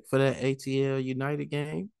direct for that ATL United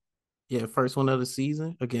game. Yeah, first one of the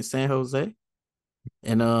season against San Jose.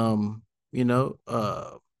 And you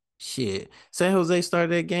know, shit. San Jose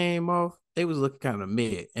started that game off. They was looking kind of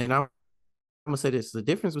mid. And I'm gonna say this: the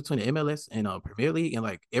difference between the MLS and Premier League and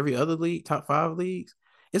like every other league, top 5 leagues,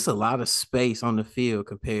 it's a lot of space on the field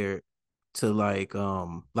compared to like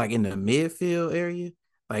in the midfield area.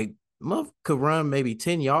 Like Muff could run maybe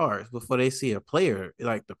 10 yards before they see a player.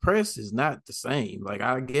 Like the press is not the same. Like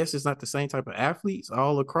I guess it's not the same type of athletes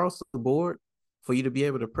all across the board for you to be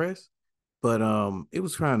able to press. But it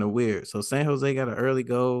was kind of weird. So San Jose got an early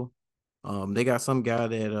goal. They got some guy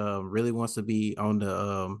that really wants to be on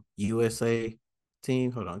the USA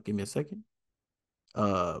team. Hold on, give me a second.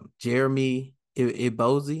 Jeremy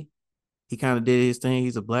Ibozy. He kind of did his thing.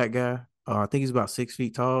 He's a black guy. I think he's about 6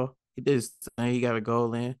 feet tall. He did his thing. He got a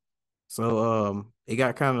goal in. So it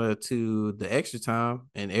got kind of to the extra time,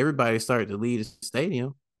 and everybody started to leave the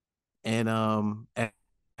stadium. And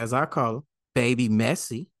as I call him, Baby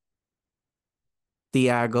Messi,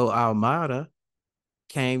 Thiago Almada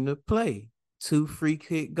came to play. 2 free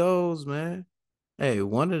kick goals, man. Hey,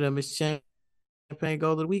 one of them is champagne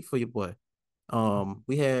goal of the week for your boy.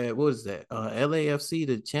 We had what was that? LAFC,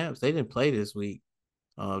 the champs. They didn't play this week.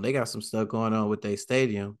 They got some stuff going on with their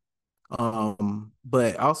stadium.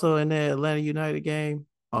 But also in that Atlanta United game,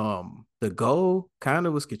 the goal kind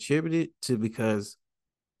of was contributed to because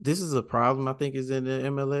this is a problem I think is in the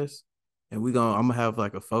MLS, and I'm gonna have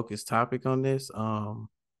like a focused topic on this.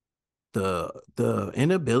 The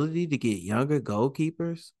inability to get younger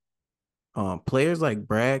goalkeepers. Players like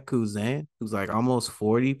Brad Kuzan, who's like almost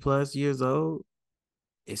 40 plus years old,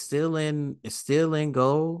 it's still in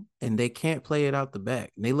goal, and they can't play it out the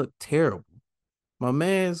back. And they look terrible. My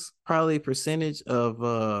man's probably percentage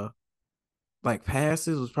of like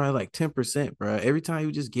passes was probably like 10%, bro. Every time he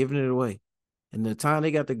was just giving it away. And the time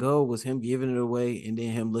they got the goal was him giving it away and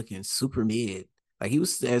then him looking super mid. Like he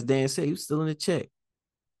was, as Dan said, he was still in the check.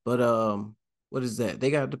 But what is that?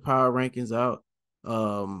 They got the power rankings out.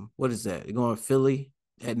 What is that? They're going Philly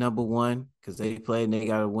at number one because they played and they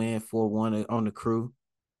got to win 4-1 on the crew.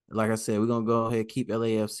 Like I said, we're gonna go ahead and keep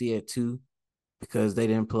LAFC at 2 because they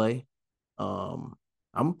didn't play. I'm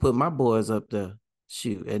gonna put my boys up there,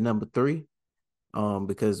 shoot, at number 3.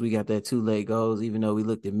 Because we got that 2 late goals, even though we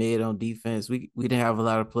looked at mid on defense. We didn't have a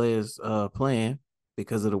lot of players playing.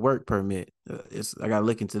 because of the work permit. I got to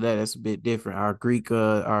look into that. That's a bit different.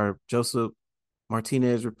 Our Joseph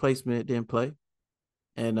Martinez replacement didn't play.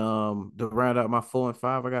 And to round out my 4 and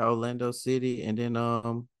 5, I got Orlando City, and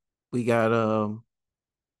then we got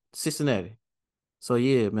Cincinnati. So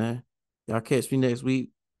yeah, man, y'all catch me next week.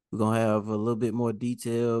 We're gonna have a little bit more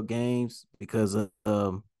detailed games because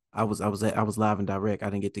I was live and direct. I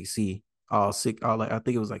didn't get to see all six. All like I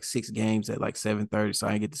think it was like 6 games at like 7:30, so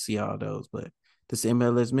I didn't get to see all those. But this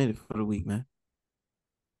MLS minute for the week, man.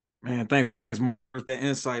 Man, thanks for that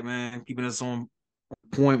insight, man. Keeping us on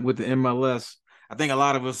point with the MLS. I think a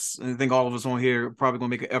lot of us, and I think all of us on here, are probably gonna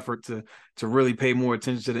make an effort to really pay more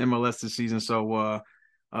attention to the MLS this season. So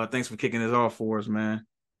thanks for kicking this off for us, man.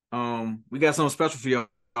 We got something special for y'all.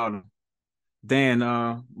 Dan,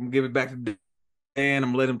 I'm gonna give it back to Dan.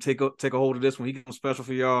 I'm gonna let him take a hold of this one. He got something special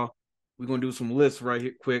for y'all. We're gonna do some lists right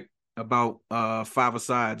here quick about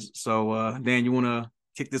 5-a-sides. So Dan, you wanna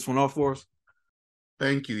kick this one off for us?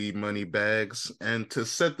 Thank you, E-Money Bags. And to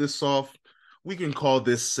set this off, we can call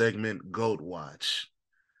this segment GOAT Watch.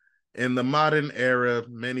 In the modern era,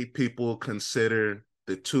 many people consider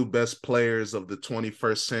the two best players of the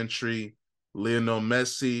 21st century, Lionel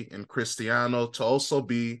Messi and Cristiano, to also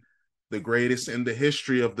be the greatest in the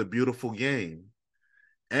history of the beautiful game.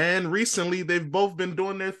 And recently, they've both been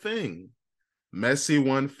doing their thing. Messi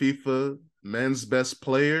won FIFA Men's Best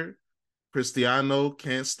Player. Cristiano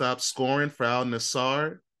can't stop scoring for Al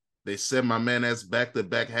Nassr. They said my man has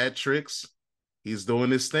back-to-back hat tricks. He's doing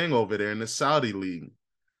his thing over there in the Saudi League.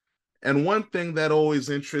 And one thing that always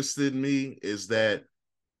interested me is that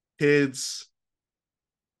kids,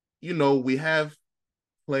 we have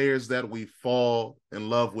players that we fall in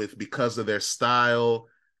love with because of their style,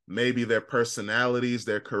 maybe their personalities,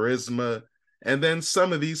 their charisma. And then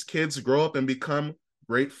some of these kids grow up and become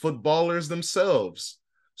great footballers themselves.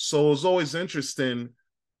 So it was always interesting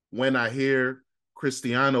when I hear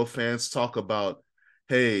Cristiano fans talk about,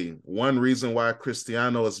 hey, one reason why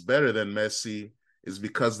Cristiano is better than Messi is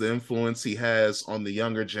because the influence he has on the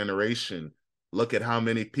younger generation. Look at how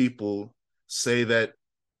many people say that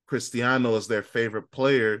Cristiano is their favorite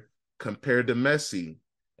player compared to Messi.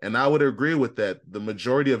 And I would agree with that. The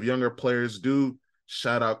majority of younger players do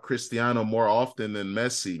shout out Cristiano more often than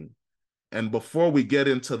Messi. And before we get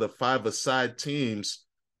into the 5-a-side teams,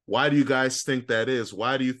 why do you guys think that is?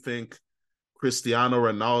 Why do you think Cristiano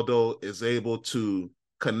Ronaldo is able to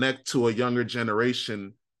connect to a younger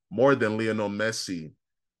generation more than Lionel Messi?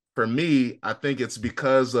 For me, I think it's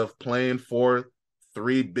because of playing for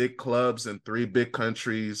 3 big clubs in 3 big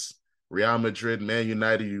countries, Real Madrid, Man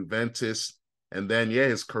United, Juventus, and then,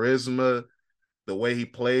 his charisma, the way he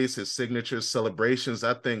plays, his signature celebrations,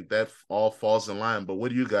 I think that all falls in line. But what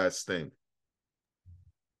do you guys think?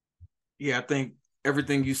 Yeah, I think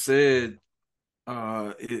everything you said,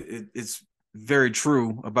 it's very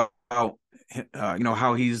true about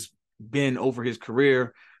how he's been over his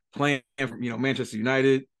career playing for Manchester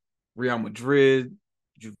United, Real Madrid,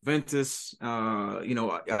 Juventus.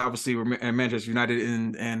 Obviously and Manchester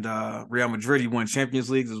United and Real Madrid. He won Champions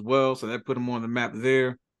Leagues as well, so that put him on the map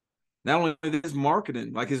there. Not only his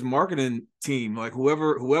marketing team, like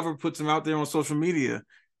whoever puts him out there on social media,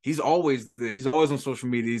 he's always there. He's always on social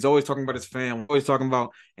media. He's always talking about his family, always talking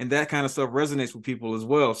about, and that kind of stuff resonates with people as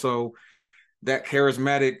well. So that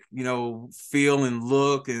charismatic, feel and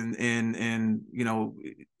look and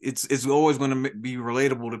it's always going to be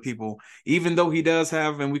relatable to people, even though he does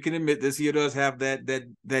have, and we can admit this, he does have that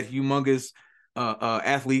humongous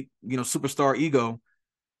athlete, superstar ego.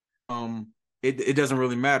 It doesn't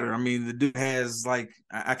really matter. I mean, the dude has like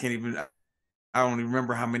I don't even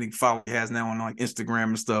remember how many followers he has now on like Instagram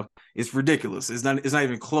and stuff. It's ridiculous. It's not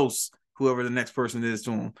even close, whoever the next person is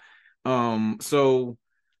to him. So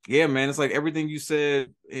yeah, man, it's like everything you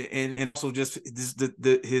said, and also just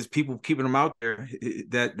his people keeping him out there,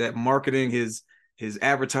 that marketing, his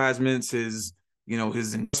advertisements, his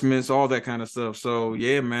his investments, all that kind of stuff. So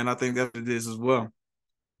yeah, man, I think that's what it is as well.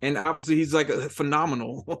 And obviously he's like a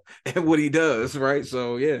phenomenal at what he does, right?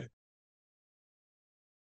 So yeah.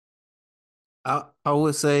 I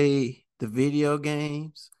would say the video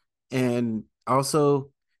games, and also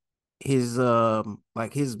his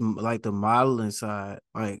like the modeling side,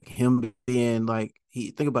 like him being like, he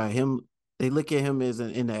think about him, they look at him as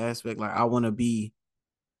in the aspect like, I want to be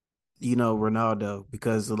Ronaldo,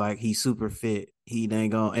 because like he's super fit, he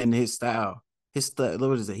ain't gonna, and his stuff,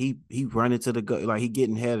 what is it, he running to the go, like he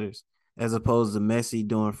getting headers, as opposed to Messi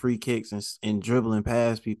doing free kicks and dribbling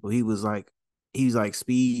past people. He's like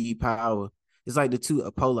speed, power. It's like the two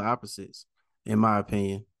polar opposites, in my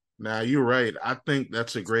opinion. Now, you're right. I think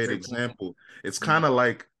that's a great example. It's kind of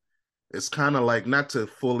like it's kind of like, not to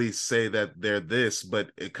fully say that they're this,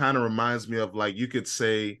 but it kind of reminds me of, like, you could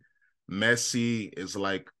say Messi is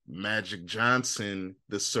like Magic Johnson,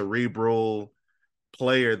 the cerebral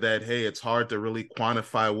player that, hey, it's hard to really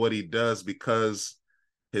quantify what he does because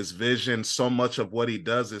his vision, so much of what he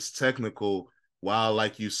does is technical. While,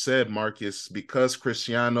 like you said, Marcus, because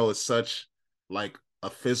Cristiano is such like a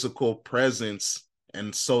physical presence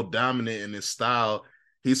and so dominant in his style,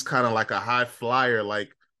 he's kind of like a high flyer. Like,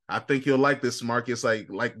 I think you'll like this, Marcus.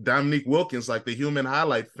 Like Dominique Wilkins, like the Human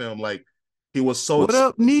highlight film. Like, he was so What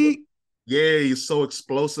up, explosive. Neek? Yeah, he's so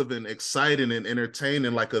explosive and exciting and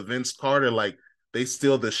entertaining, like a Vince Carter. Like, they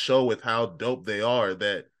steal the show with how dope they are,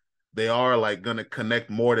 that they are like gonna connect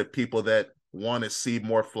more to people that want to see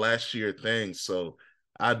more flashier things. So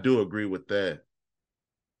I do agree with that.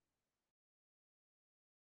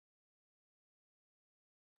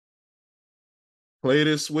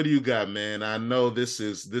 Cletus, what do you got, man? I know this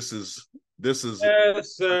is Yes,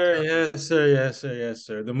 sir. Yes, sir. Yes, sir. Yes,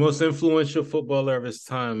 sir. The most influential footballer of his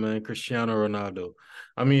time, man, Cristiano Ronaldo.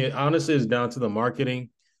 I mean, honestly, it's down to the marketing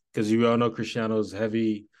because you all know Cristiano's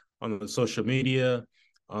heavy on the social media.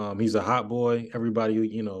 He's a hot boy.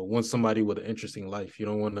 Everybody, wants somebody with an interesting life. You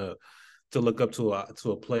don't want to look up to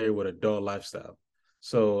a player with a dull lifestyle.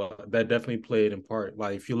 So that definitely played in part.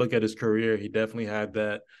 Like, if you look at his career, he definitely had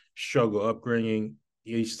that struggle upbringing.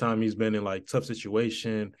 Each time he's been in like tough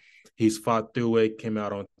situation, he's fought through it, came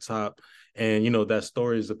out on top, and that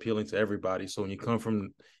story is appealing to everybody. So when you come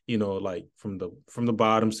from like from the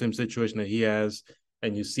bottom, same situation that he has,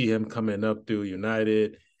 and you see him coming up through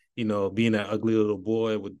United, being that ugly little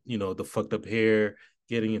boy with the fucked up hair,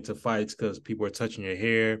 getting into fights because people are touching your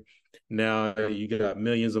hair. Now you got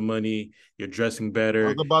millions of money. You're dressing talk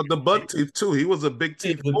better. about the buck teeth too. He was a big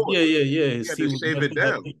Yeah, teeth boy. yeah. He His had teeth to was shave it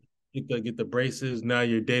messed up. down. Get the braces. Now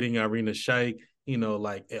you're dating Irina Shayk.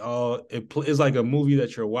 Like it's like a movie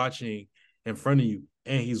that you're watching in front of you,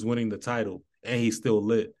 and he's winning the title, and he's still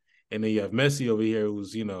lit. And then you have Messi over here,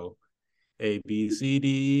 who's A B C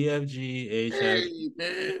D E F G H I. Hey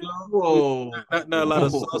man, Whoa. Not a lot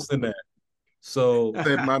of Whoa. sauce in that. So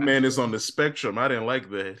said my man is on the spectrum. I didn't like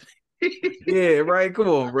that. Yeah, right. Come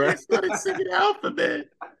on, bro. He started singing the alphabet.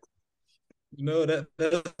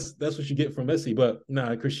 that's what you get from Messi. But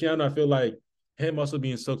nah, Cristiano, I feel like him also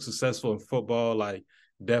being so successful in football, like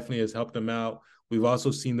definitely has helped him out. We've also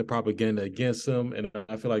seen the propaganda against him, and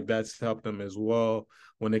I feel like that's helped him as well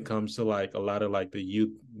when it comes to like a lot of like the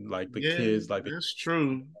youth, like the Yeah, kids, like that's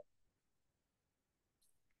true.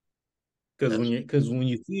 That's because when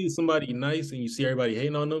you see somebody nice and you see everybody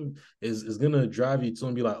hating on them, is gonna drive you to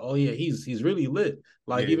and be like, oh yeah, he's really lit.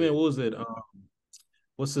 Like yeah. even what was it?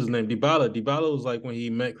 What's his name? Dybala. Dybala was like when he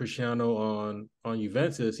met Cristiano on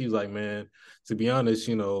Juventus, he was like, man, to be honest,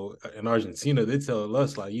 in Argentina, they tell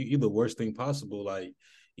us like you're the worst thing possible. Like,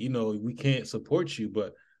 we can't support you,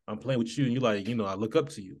 but I'm playing with you, and you're like, I look up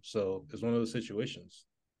to you. So it's one of those situations.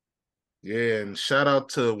 Yeah, and shout out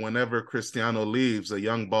to whenever Cristiano leaves, a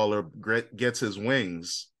young baller gets his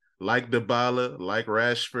wings. Like Dybala, like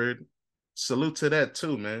Rashford. Salute to that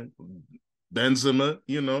too, man. Benzema,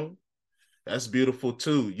 that's beautiful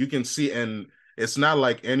too. You can see, and it's not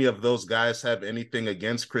like any of those guys have anything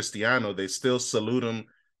against Cristiano. They still salute him,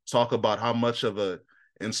 talk about how much of a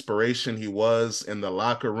inspiration he was in the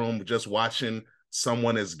locker room, just watching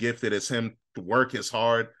someone as gifted as him work as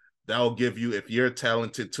hard. That'll give you, if you're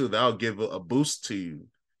talented too, that'll give a boost to you.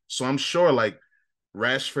 So I'm sure like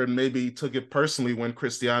Rashford maybe took it personally when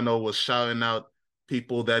Cristiano was shouting out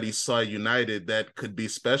people that he saw United that could be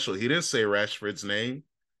special. He didn't say Rashford's name.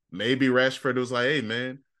 Maybe Rashford was like, hey,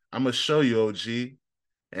 man, I'm going to show you, OG.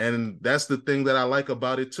 And that's the thing that I like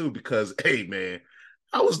about it, too, because, hey, man,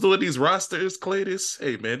 I was doing these rosters, Claytis.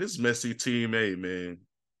 Hey, man, this Messi team, hey, man,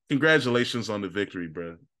 congratulations on the victory,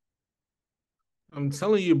 bro. I'm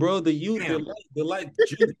telling you, bro, the youth Damn. they like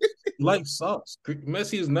juice, they like sauce.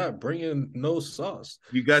 Messi is not bringing no sauce.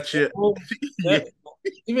 You got your, yeah. That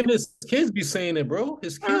even his kids be saying it, bro.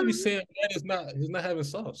 His kids be saying that he's not having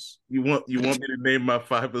sauce. You want me to name my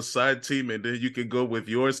five-a-side team, and then you can go with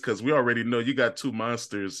yours, because we already know you got two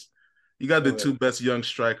monsters. You got the Go ahead. two best young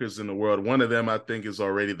strikers in the world. One of them, I think, is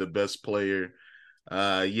already the best player.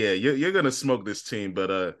 Yeah, you're gonna smoke this team,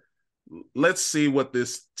 but let's see what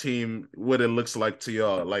it looks like to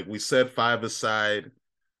y'all. Like we said, five-a-side,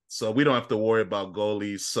 so we don't have to worry about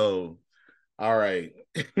goalies. So, all right,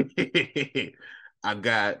 I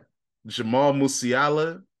got Jamal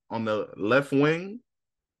Musiala on the left wing.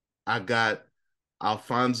 I got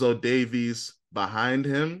Alfonso Davies behind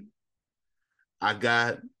him. I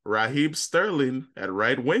got Raheem Sterling at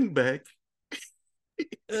right wing back.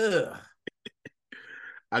 Ugh.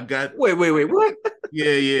 I got Wait, what?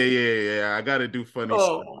 yeah. I gotta do funny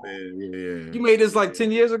stuff, Oh, man. Yeah. you made this like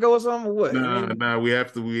 10 years ago or something? Or what? I mean, Nah. We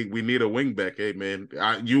have to. We need a wing back. Hey, man.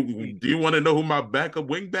 You do you want to know who my backup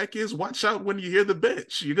wing back is? Watch out when you hear the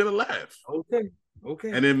bench. You're gonna laugh. okay,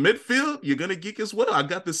 okay. And in midfield, you're gonna geek as well. I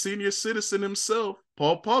got the senior citizen himself,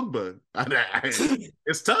 Paul Pogba.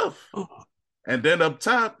 It's tough. And then up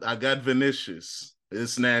top, I got Vinicius.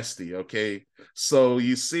 It's nasty. Okay, so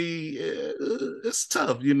you see, it's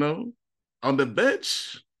tough. On the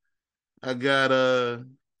bench, I got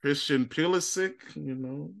Christian Pulisic.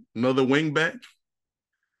 Another wing back.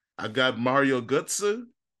 I got Mario Götze.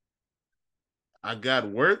 I got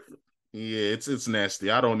Worth. Yeah, it's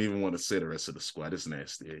nasty. I don't even want to say the rest of the squad. It's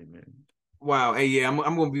nasty, hey, man. Wow. Hey, yeah, I'm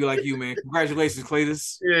gonna be like you, man. Congratulations,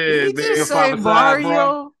 Cletus. Yeah, Did he man. just Your say father's side, bro.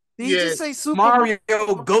 Mario? Did he Yeah. just say Super Mario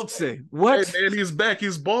Götze. Hey, What? man, he's back.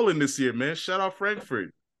 He's balling this year, man. Shout out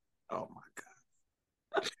Frankfurt. Oh my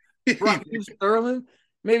God. Raheem Sterling.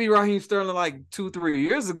 Maybe Raheem Sterling like 2-3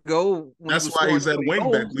 years ago when That's he was why scoring he's at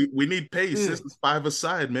wing back. goals. We need pace. Yeah. This is five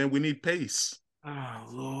aside, man. We need pace. Oh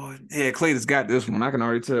Lord. Yeah, Clayton's got this one. I can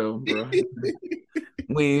already tell, bro.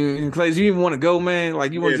 When Clay, you even want to go, man?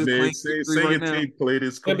 Like you want Yeah, to just man. claim Say, victory say right your now? team play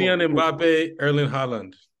this. Come Kylian on. Mbappe, Erling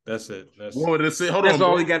Haaland. That's it. Whoa, that's it. Hold That's on, all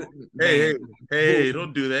bro. he got. Hey, Man,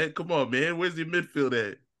 don't do that. Come on, man. Where's your midfield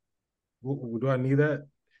at? Do I need that?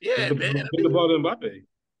 Yeah, Give the, man. give the ball to Mbappe.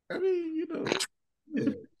 I mean. Yeah.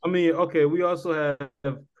 I mean, okay, we also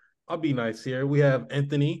have, I'll be nice here. We have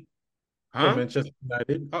Anthony from Huh? Manchester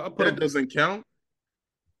United. I'll put That him. doesn't count.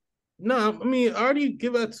 No, I mean, I already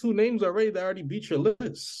give out two names already that already beat your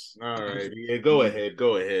list. All right. Yeah, go ahead.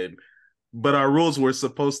 Go ahead. But our rules were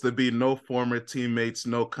supposed to be no former teammates,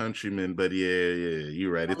 no countrymen. But yeah,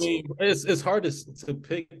 you're right. I mean, it's hard to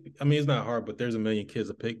pick. I mean, it's not hard, but there's a million kids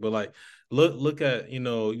to pick. But like, look at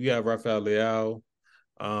you have Rafael Leao.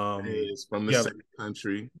 It's from the You have same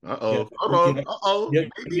country. you have, Uh-oh. Hold on. Uh-oh.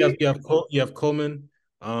 Maybe. you have Coleman.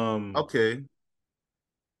 Okay.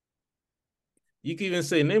 You can even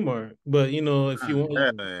say Neymar, but if you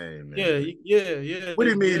want, Hey, man. yeah. What do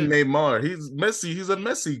you mean Neymar? He's Messi. He's a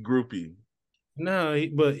Messi groupie. No,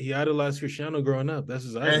 but he idolized Cristiano growing up. That's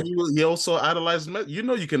his And idol. he also idolized Messi.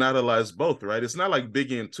 You can idolize both, right? It's not like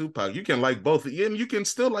Biggie and Tupac. You can like both. And you can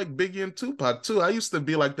still like Biggie and Tupac too. I used to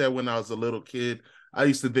be like that when I was a little kid. I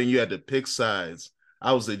used to think you had to pick sides.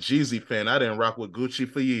 I was a Jeezy fan. I didn't rock with Gucci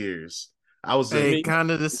for years. I was I a Hey, mean, kind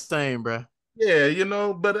of the same, bro. Yeah,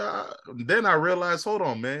 but then I realized, hold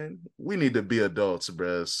on, man, we need to be adults,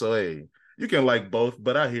 bro. So hey, you can like both,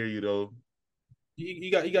 but I hear you though.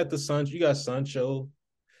 you got the Sancho, you got Sancho,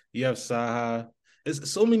 you have Saha.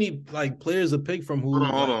 It's so many like players to pick from Hold who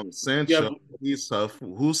on, hold like on. you have Sancho, he's tough.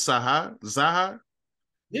 Who's Saha? Zaha?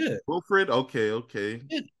 yeah. Wilfred? Okay.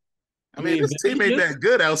 Yeah. I I mean, mean this team ain't Vinicius. that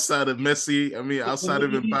good outside of Messi. I mean, outside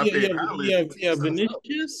of Mbappe and Haaland. You have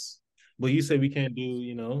Vinicius, but you say we can't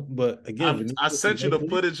do. But again, I Vinicius is sent you the healthy.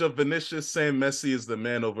 footage of Vinicius saying Messi is the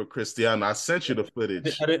man over Cristiano. I sent you the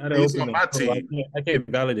footage. I didn't He's open on them, my so team. I can't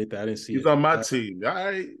validate that. I didn't see He's it. on my team. All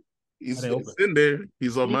right. I It's didn't open. in there.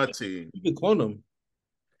 He's on You my can, team. you can clone them.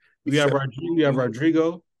 He We have said, Rodrigo. We have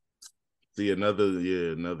Rodrigo. see, another.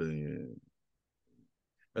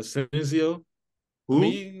 Asensio. I Who?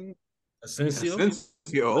 mean, Asensio.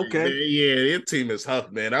 Asensio, okay. Yeah, your team is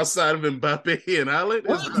tough, man. Outside of Mbappe and Haaland,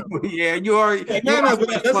 it's tough. Yeah, you already No, no, but you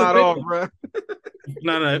that's the slide thing. off, bro.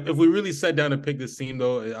 No. If we really sat down and picked this team,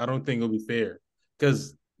 though, I don't think it'll be fair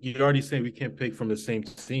because you already saying we can't pick from the same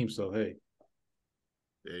team. So hey,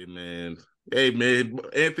 Hey man. Hey man,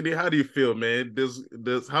 Anthony, how do you feel, man? Does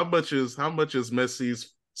how much is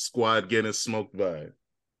Messi's squad getting smoked by?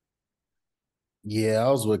 Yeah, I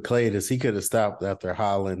was with Cletus. He could have stopped after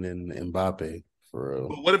Holland and Mbappe for real.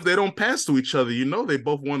 But what if they don't pass to each other? They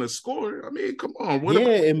both want to score. I mean, come on. What Yeah,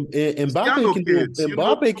 about and Mbappe Cristiano can do kids?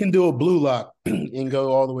 Mbappe can do a blue lock and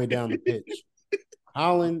go all the way down the pitch.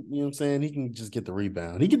 Holland, you know what I'm saying? He can just get the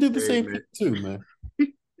rebound. He can do the Hey same man. thing too, man.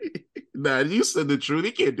 Nah, you said the truth.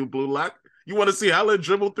 He can't do blue lock. You want to see Haaland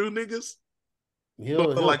dribble through niggas?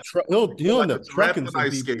 He'll But like, he'll end like a up giraffe trucking on some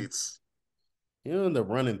ice people. skates. He'll end up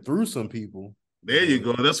running through some people. There you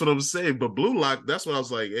go. That's what I'm saying. But blue lock, that's what I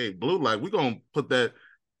was like. Hey, blue lock, we're gonna put that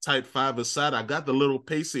type 5 aside. I got the little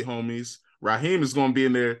pacey homies. Raheem is gonna be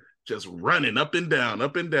in there just running up and down,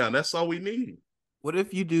 up and down. That's all we need. What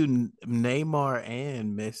if you do Neymar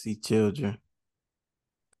and Messi children?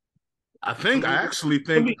 I actually I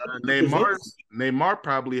think mean, Neymar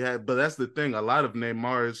probably had, but that's the thing. A lot of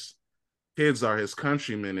Neymar's kids are his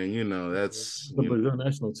countrymen, and that's the Brazil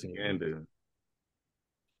national team.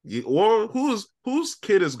 Or whose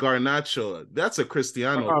kid is Garnacho? That's a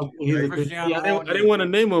Cristiano kid, He's right? a Cristiano all I didn't day. want to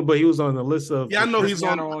name him, but he was on the list of Yeah, I know he's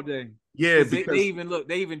on. Cristiano all day. Yeah, Because they because even look,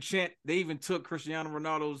 they even took Cristiano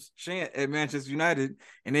Ronaldo's chant at Manchester United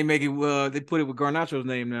and they make it they put it with Garnacho's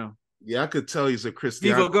name now. yeah, I could tell he's a Viva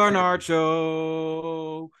Cristiano kid.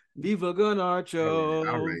 Garnacho. Viva All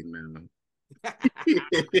Garnacho. right, man.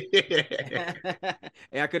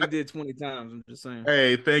 Hey, I could have did 20 times. I'm just saying.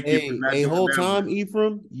 Hey, thank you for Hey, not hey, doing whole that time, one.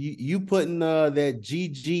 Ephraim, you putting that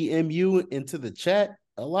GGMU into the chat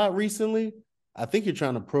a lot recently. I think you're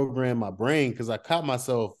trying to program my brain because I caught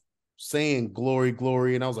myself saying glory,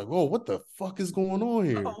 glory, and I was like, "Whoa, what the fuck is going on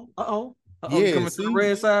here?" You Yeah, coming to the see,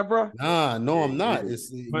 red side, bro? nah, no, Yeah, I'm not. yeah.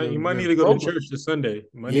 It's You your might need your to go to program. church this Sunday.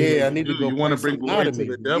 You might need to Yeah, I go. need to You, go you want pray to bring something out glory of to me.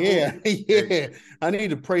 the devil? Yeah, Hey, yeah, I need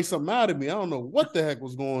to pray something out of me. I don't know what the heck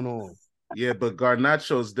was going on. yeah, but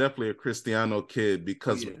Garnacho is definitely a Cristiano kid Oh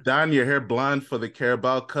because yeah. dyeing your hair blonde for the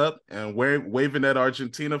Carabao Cup and waving that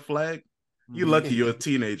Argentina flag, you lucky you're a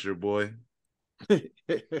teenager, boy.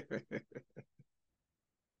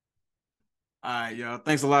 All right, y'all.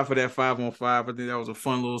 Thanks a lot for that 5-on-5. I think that was a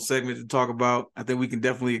fun little segment to talk about. I think we can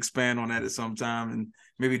definitely expand on that at some time and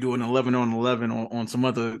maybe do an 11-on-11 on some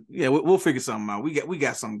other. Yeah, we'll figure something out. We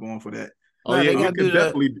got something going for that. Oh No, yeah, they gotta do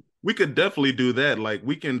that. we could definitely do that. Like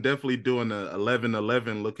we can definitely do an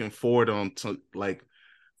 11-11 looking forward on to like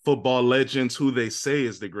football legends who they say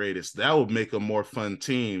is the greatest. That would make a more fun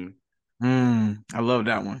team. I love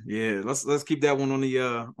that one. Yeah, let's keep that one on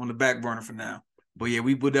the back burner for now. But yeah,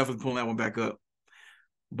 we will definitely pull that one back up.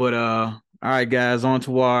 But all right, guys, on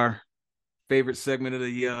to our favorite segment of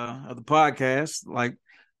the podcast. Like,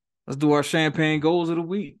 let's do our champagne goals of the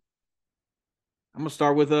week. I'm gonna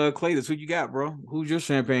start with Cletus. Who you got, bro? Who's your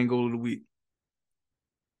champagne goal of the week?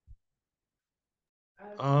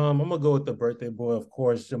 I'm gonna go with the birthday boy, of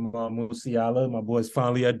course, Jamal Musiala. My boy's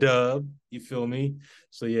finally a dub. You feel me?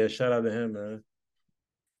 So yeah, shout out to him, man.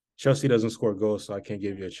 Chelsea doesn't score goals, so I can't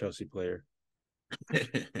give you a Chelsea player.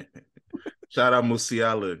 Shout out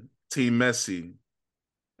Musiala, Team Messi.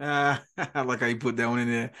 I like how you put that one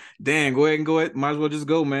in there. Dan, go ahead and go ahead. Might as well just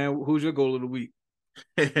go, man. Who's your goal of the week?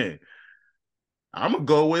 I'm gonna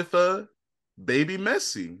go with baby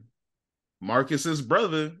Messi, Marcus's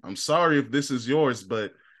brother. I'm sorry if this is yours,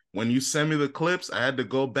 but when you sent me the clips, I had to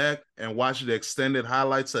go back and watch the extended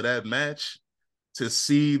highlights of that match to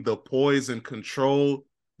see the poise and control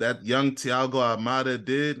that young Thiago Almada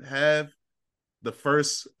did have, the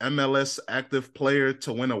first MLS active player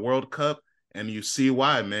to win a World Cup. And you see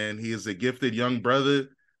why, man. He is a gifted young brother.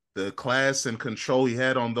 The class and control he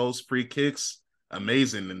had on those free kicks,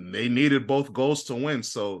 amazing. And they needed both goals to win.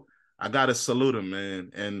 So I got to salute him, man.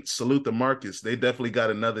 And salute the Marcus. They definitely got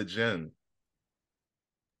another gem.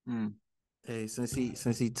 Hey, since he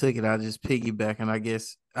took it, I'll just piggyback, and I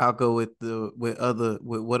guess I'll go with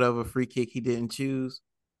whatever free kick he didn't choose.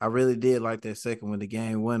 I really did like that second one, the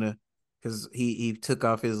game winner, because he took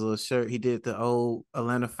off his little shirt. He did the old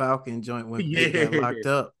Atlanta Falcon joint when Pitt got locked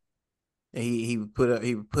up, and he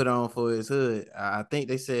put on for his hood. I think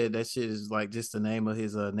they said that shit is like just the name of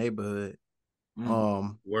his neighborhood.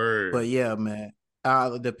 Word. But yeah, man.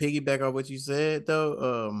 The piggyback on what you said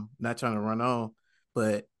though, not trying to run on,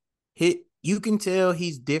 but you can tell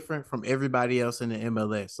he's different from everybody else in the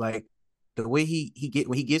MLS. Like the way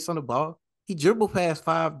when he gets on the ball, he dribbled past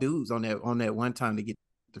 5 dudes on that one time to get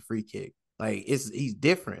the free kick. Like he's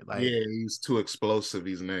different. Like, yeah, he's too explosive.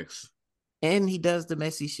 He's next. and he does the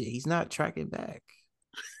messy shit. He's not tracking back.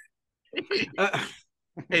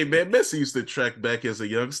 Hey man, Messi used to track back as a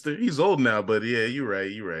youngster. He's old now, but yeah, you're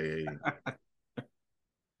right. You're right.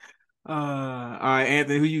 All right,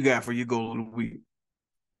 Anthony, who you got for your goal of the week?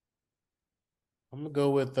 I'm gonna go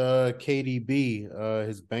with KDB,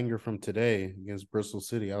 his banger from today against Bristol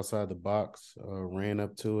City outside the box. Ran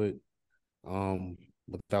up to it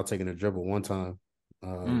without taking a dribble one time.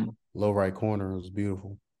 Low right corner. It was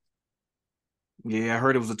beautiful. Yeah, I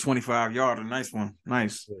heard it was a 25-yarder. Nice one.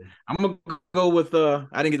 Nice. Yeah. I'm gonna go with I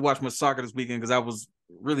didn't get to watch much soccer this weekend because I was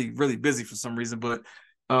really, really busy for some reason. But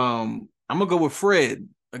I'm gonna go with Fred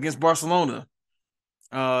against Barcelona.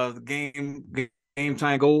 The game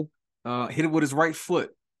time goal. Hit it with his right foot.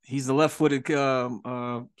 He's the left-footed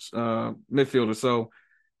midfielder. So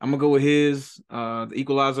I'm gonna go with his the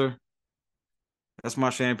equalizer. That's my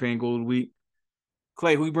champagne goal of the week.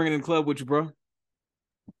 Clay, who you bringing in the club with you, bro?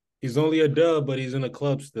 He's only a dub, but he's in the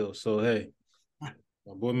club still. So hey, my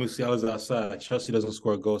boy Musiala's outside. Chelsea doesn't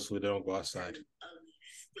score goals, so they don't go outside.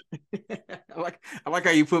 I like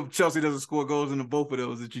how you put Chelsea doesn't score goals into both of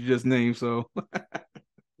those that you just named. So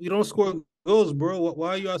you don't score goals, bro. Why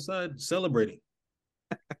are you outside celebrating?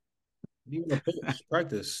 Even a pitch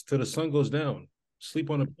practice till the sun goes down. Sleep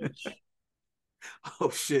on a pitch. Oh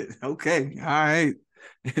shit. Okay. All right.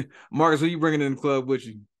 Marcus, who you bringing in the club with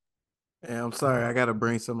you? Yeah, I'm sorry, I gotta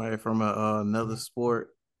bring somebody from another sport.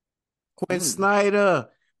 Quinn Mm. Snyder.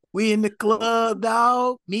 We in the club,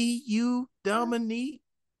 dog. Me, you, Dominique.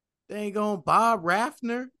 Dang on Bob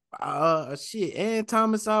Raffner. Shit, and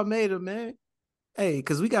Thomas Almeida, man. Hey,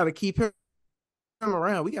 because we gotta keep him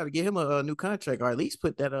around. We gotta get him a new contract, or at least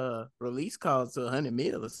put that release clause to 100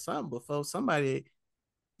 mil or something before somebody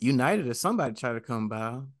United or somebody try to come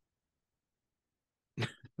by. All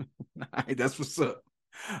right, that's what's up.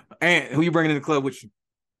 And who you bringing in the club with you?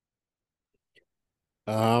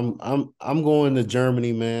 I'm going to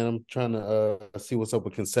Germany, man. I'm trying to see what's up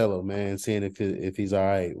with Cancelo, man, seeing if he's all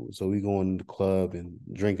right. So we going to the club and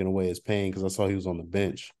drinking away his pain because I saw he was on the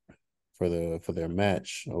bench for their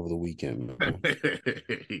match over the weekend, man.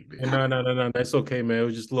 No. That's okay, man. It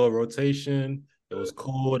was just a little rotation. It was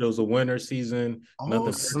cold. It was a winter season.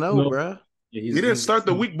 Nothing Snow, personal. bro. Yeah, He didn't start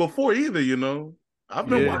the week before either, you know. I've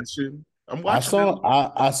been Yeah. watching. I'm I watching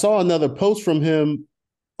him. saw another post from him,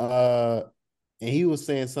 and he was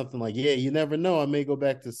saying something like, "Yeah, you never know. I may go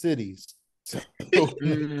back to cities." So,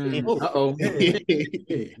 Uh-oh.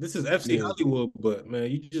 Hey, this is FC Yeah. Hollywood, but man,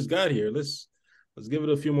 you just got here. Let's give it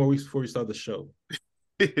a few more weeks before we start the show.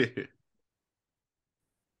 Who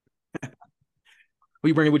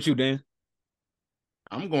you bringing with you, Dan?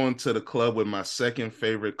 I'm going to the club with my second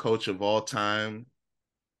favorite coach of all time,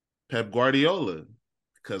 Pep Guardiola.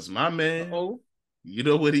 Because my man, you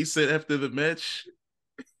know what he said after the match?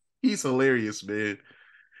 He's hilarious, man.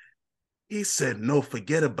 He said, no,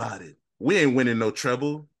 forget about it. We ain't winning no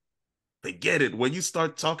treble. Forget it. When you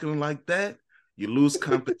start talking like that, you lose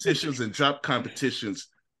competitions and drop competitions.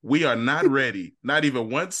 We are not ready. Not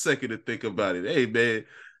even 1 second to think about it. Hey, man,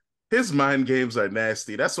 his mind games are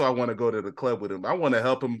nasty. That's why I want to go to the club with him. I want to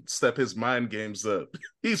help him step his mind games up.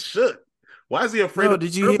 He's shook. Why is he afraid No, of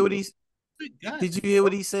did you hear what treble? did you hear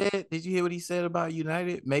what he said? Did you hear what he said about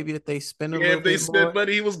United? Maybe if they spend a Yeah, little if they bit spent more.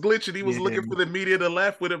 money, he was glitching. He was Yeah. looking for the media to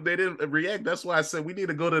laugh with him. They didn't react. That's why I said we need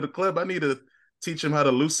to go to the club. I need to teach him how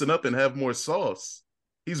to loosen up and have more sauce.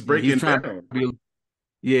 He's Yeah, breaking down.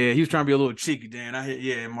 he was trying to be a little cheeky, Dan. Yeah, He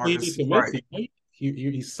did Marcus. to Right. Messi, right?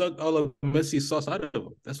 He sucked all of Messi's sauce out of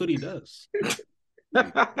him. That's what he does.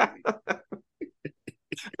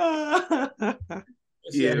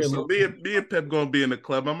 Yeah, so me and Pep gonna be in the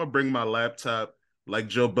club. I'm gonna bring my laptop like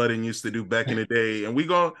Joe Budden used to do back in the day, and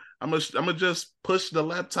I'm gonna just push the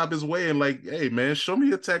laptop his way and like, hey man, show me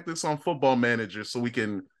your tactics on Football Manager so we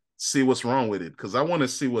can see what's wrong with it because I want to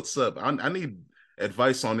see what's up. I need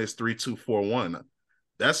advice on this 3-2-4-1.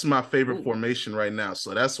 That's my favorite formation right now,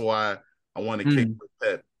 so that's why I want to kick with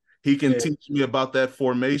Pep. He can teach me about that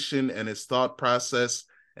formation and his thought process,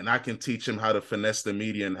 and I can teach him how to finesse the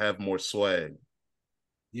media and have more swag.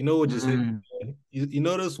 You know what just hit me? You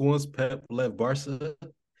notice once Pep left Barca,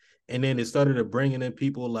 and then it started to bringing in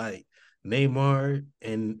people like Neymar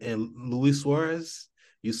and Luis Suarez.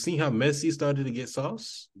 You see how Messi started to get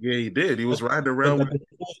sauce? Yeah, he did. He was riding around with.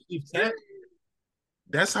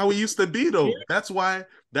 That's how he used to be, though. Yeah. That's why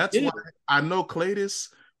I know Cletus.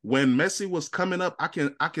 When Messi was coming up, I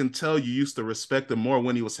can tell you used to respect him more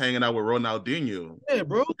when he was hanging out with Ronaldinho. Yeah,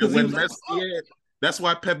 bro. And when Messi, that's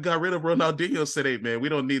why Pep got rid of Ronaldinho. Said, "Hey, man, we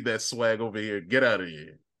don't need that swag over here. Get out of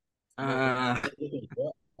here."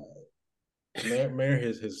 Mayor,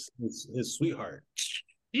 his sweetheart.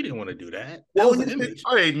 He didn't want to do that. Well,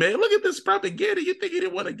 hey, man, look at this propaganda. You think he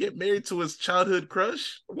didn't want to get married to his childhood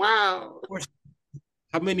crush? Wow.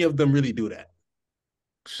 How many of them really do that?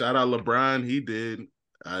 Shout out LeBron. He did.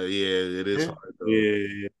 Yeah, it is hard, though.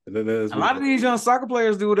 Yeah. A lot of these young soccer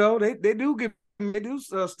players do, though. They do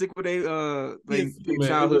stick with their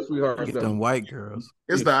childhood sweethearts. Get them white girls.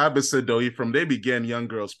 It's the opposite, though. They began young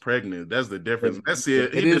girls pregnant. That's the difference. That's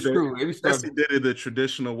it. It is true. Messi did it the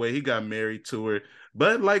traditional way. He got married to her.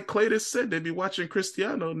 But like Cletus said, they be watching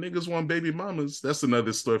Cristiano. Niggas want baby mamas. That's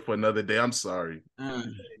another story for another day. I'm sorry. It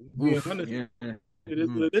is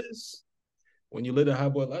what it is. When you live a high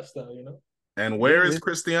boy lifestyle, you know. And where is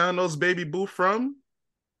Cristiano's baby boo from?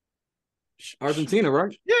 Argentina,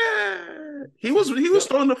 right? Yeah. He was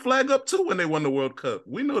throwing the flag up too when they won the World Cup.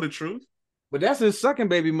 We know the truth. But that's his second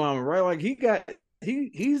baby mama, right? Like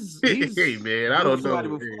he's hey man, I don't know.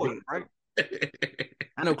 Before, right?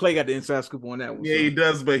 I know Clay got the inside scoop on that one. Yeah, so. He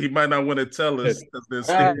does, but he might not want to tell us because there's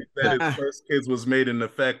that his first kids was made in the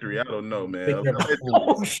factory. I don't know, man.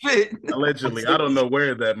 Oh shit! Allegedly, I don't know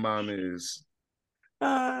where that mom is.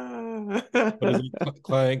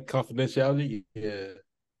 Client confidentiality. Yeah.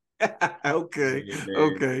 Okay. Yeah,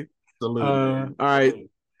 okay. Salute, all right.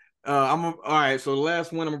 All right. So the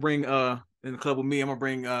last one I'm gonna bring in the club with me, I'm gonna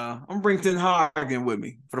bring Ten Hag in with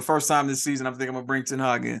me for the first time this season. I think I'm gonna bring Ten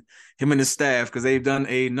Hag in, him and his staff, because they've done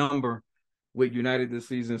a number with United this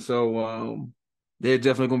season. So they're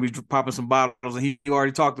definitely gonna be popping some bottles, and he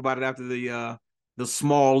already talked about it after the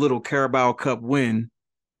small little Carabao Cup win.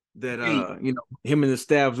 That him and the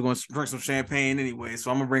staff was going to drink some champagne anyway.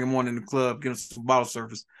 So I'm gonna bring him on in the club, give him some bottle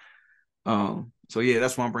service. So yeah,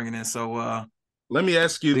 that's what I'm bringing in. So let me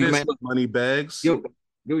ask you this, man, Money Bags. Yo.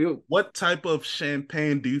 What type of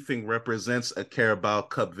champagne do you think represents a Carabao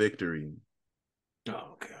Cup victory?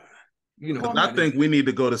 Oh god, I think we need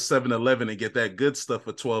to go to 7-Eleven and get that good stuff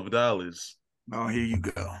for $12. Oh, here you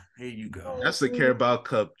go. Here you go. That's the Carabao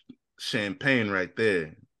Cup champagne right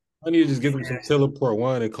there. I need to just give them some teleport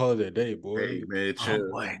wine and call it a day, boy. Hey man, chill.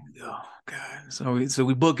 Oh boy, oh god. So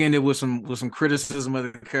we bookended with some criticism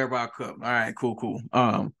of the Carabao Cup. All right, cool.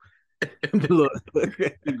 Look,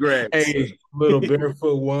 congrats. Hey, little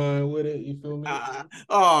barefoot wine with it. You feel me?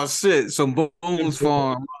 Oh shit, some Boone's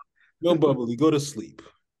Farm. No bubbly. Go to sleep.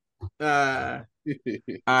 All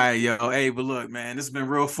right, yo. Hey, but look, man, this has been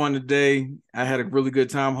real fun today. I had a really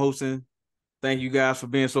good time hosting. Thank you guys for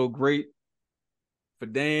being so great. For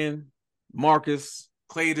Dan, Marcus,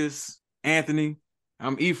 Cletus, Anthony,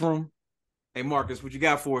 I'm Ephraim. Hey, Marcus, what you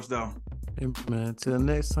got for us, though? Hey, man, till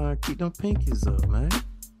next time, keep them pinkies up, man.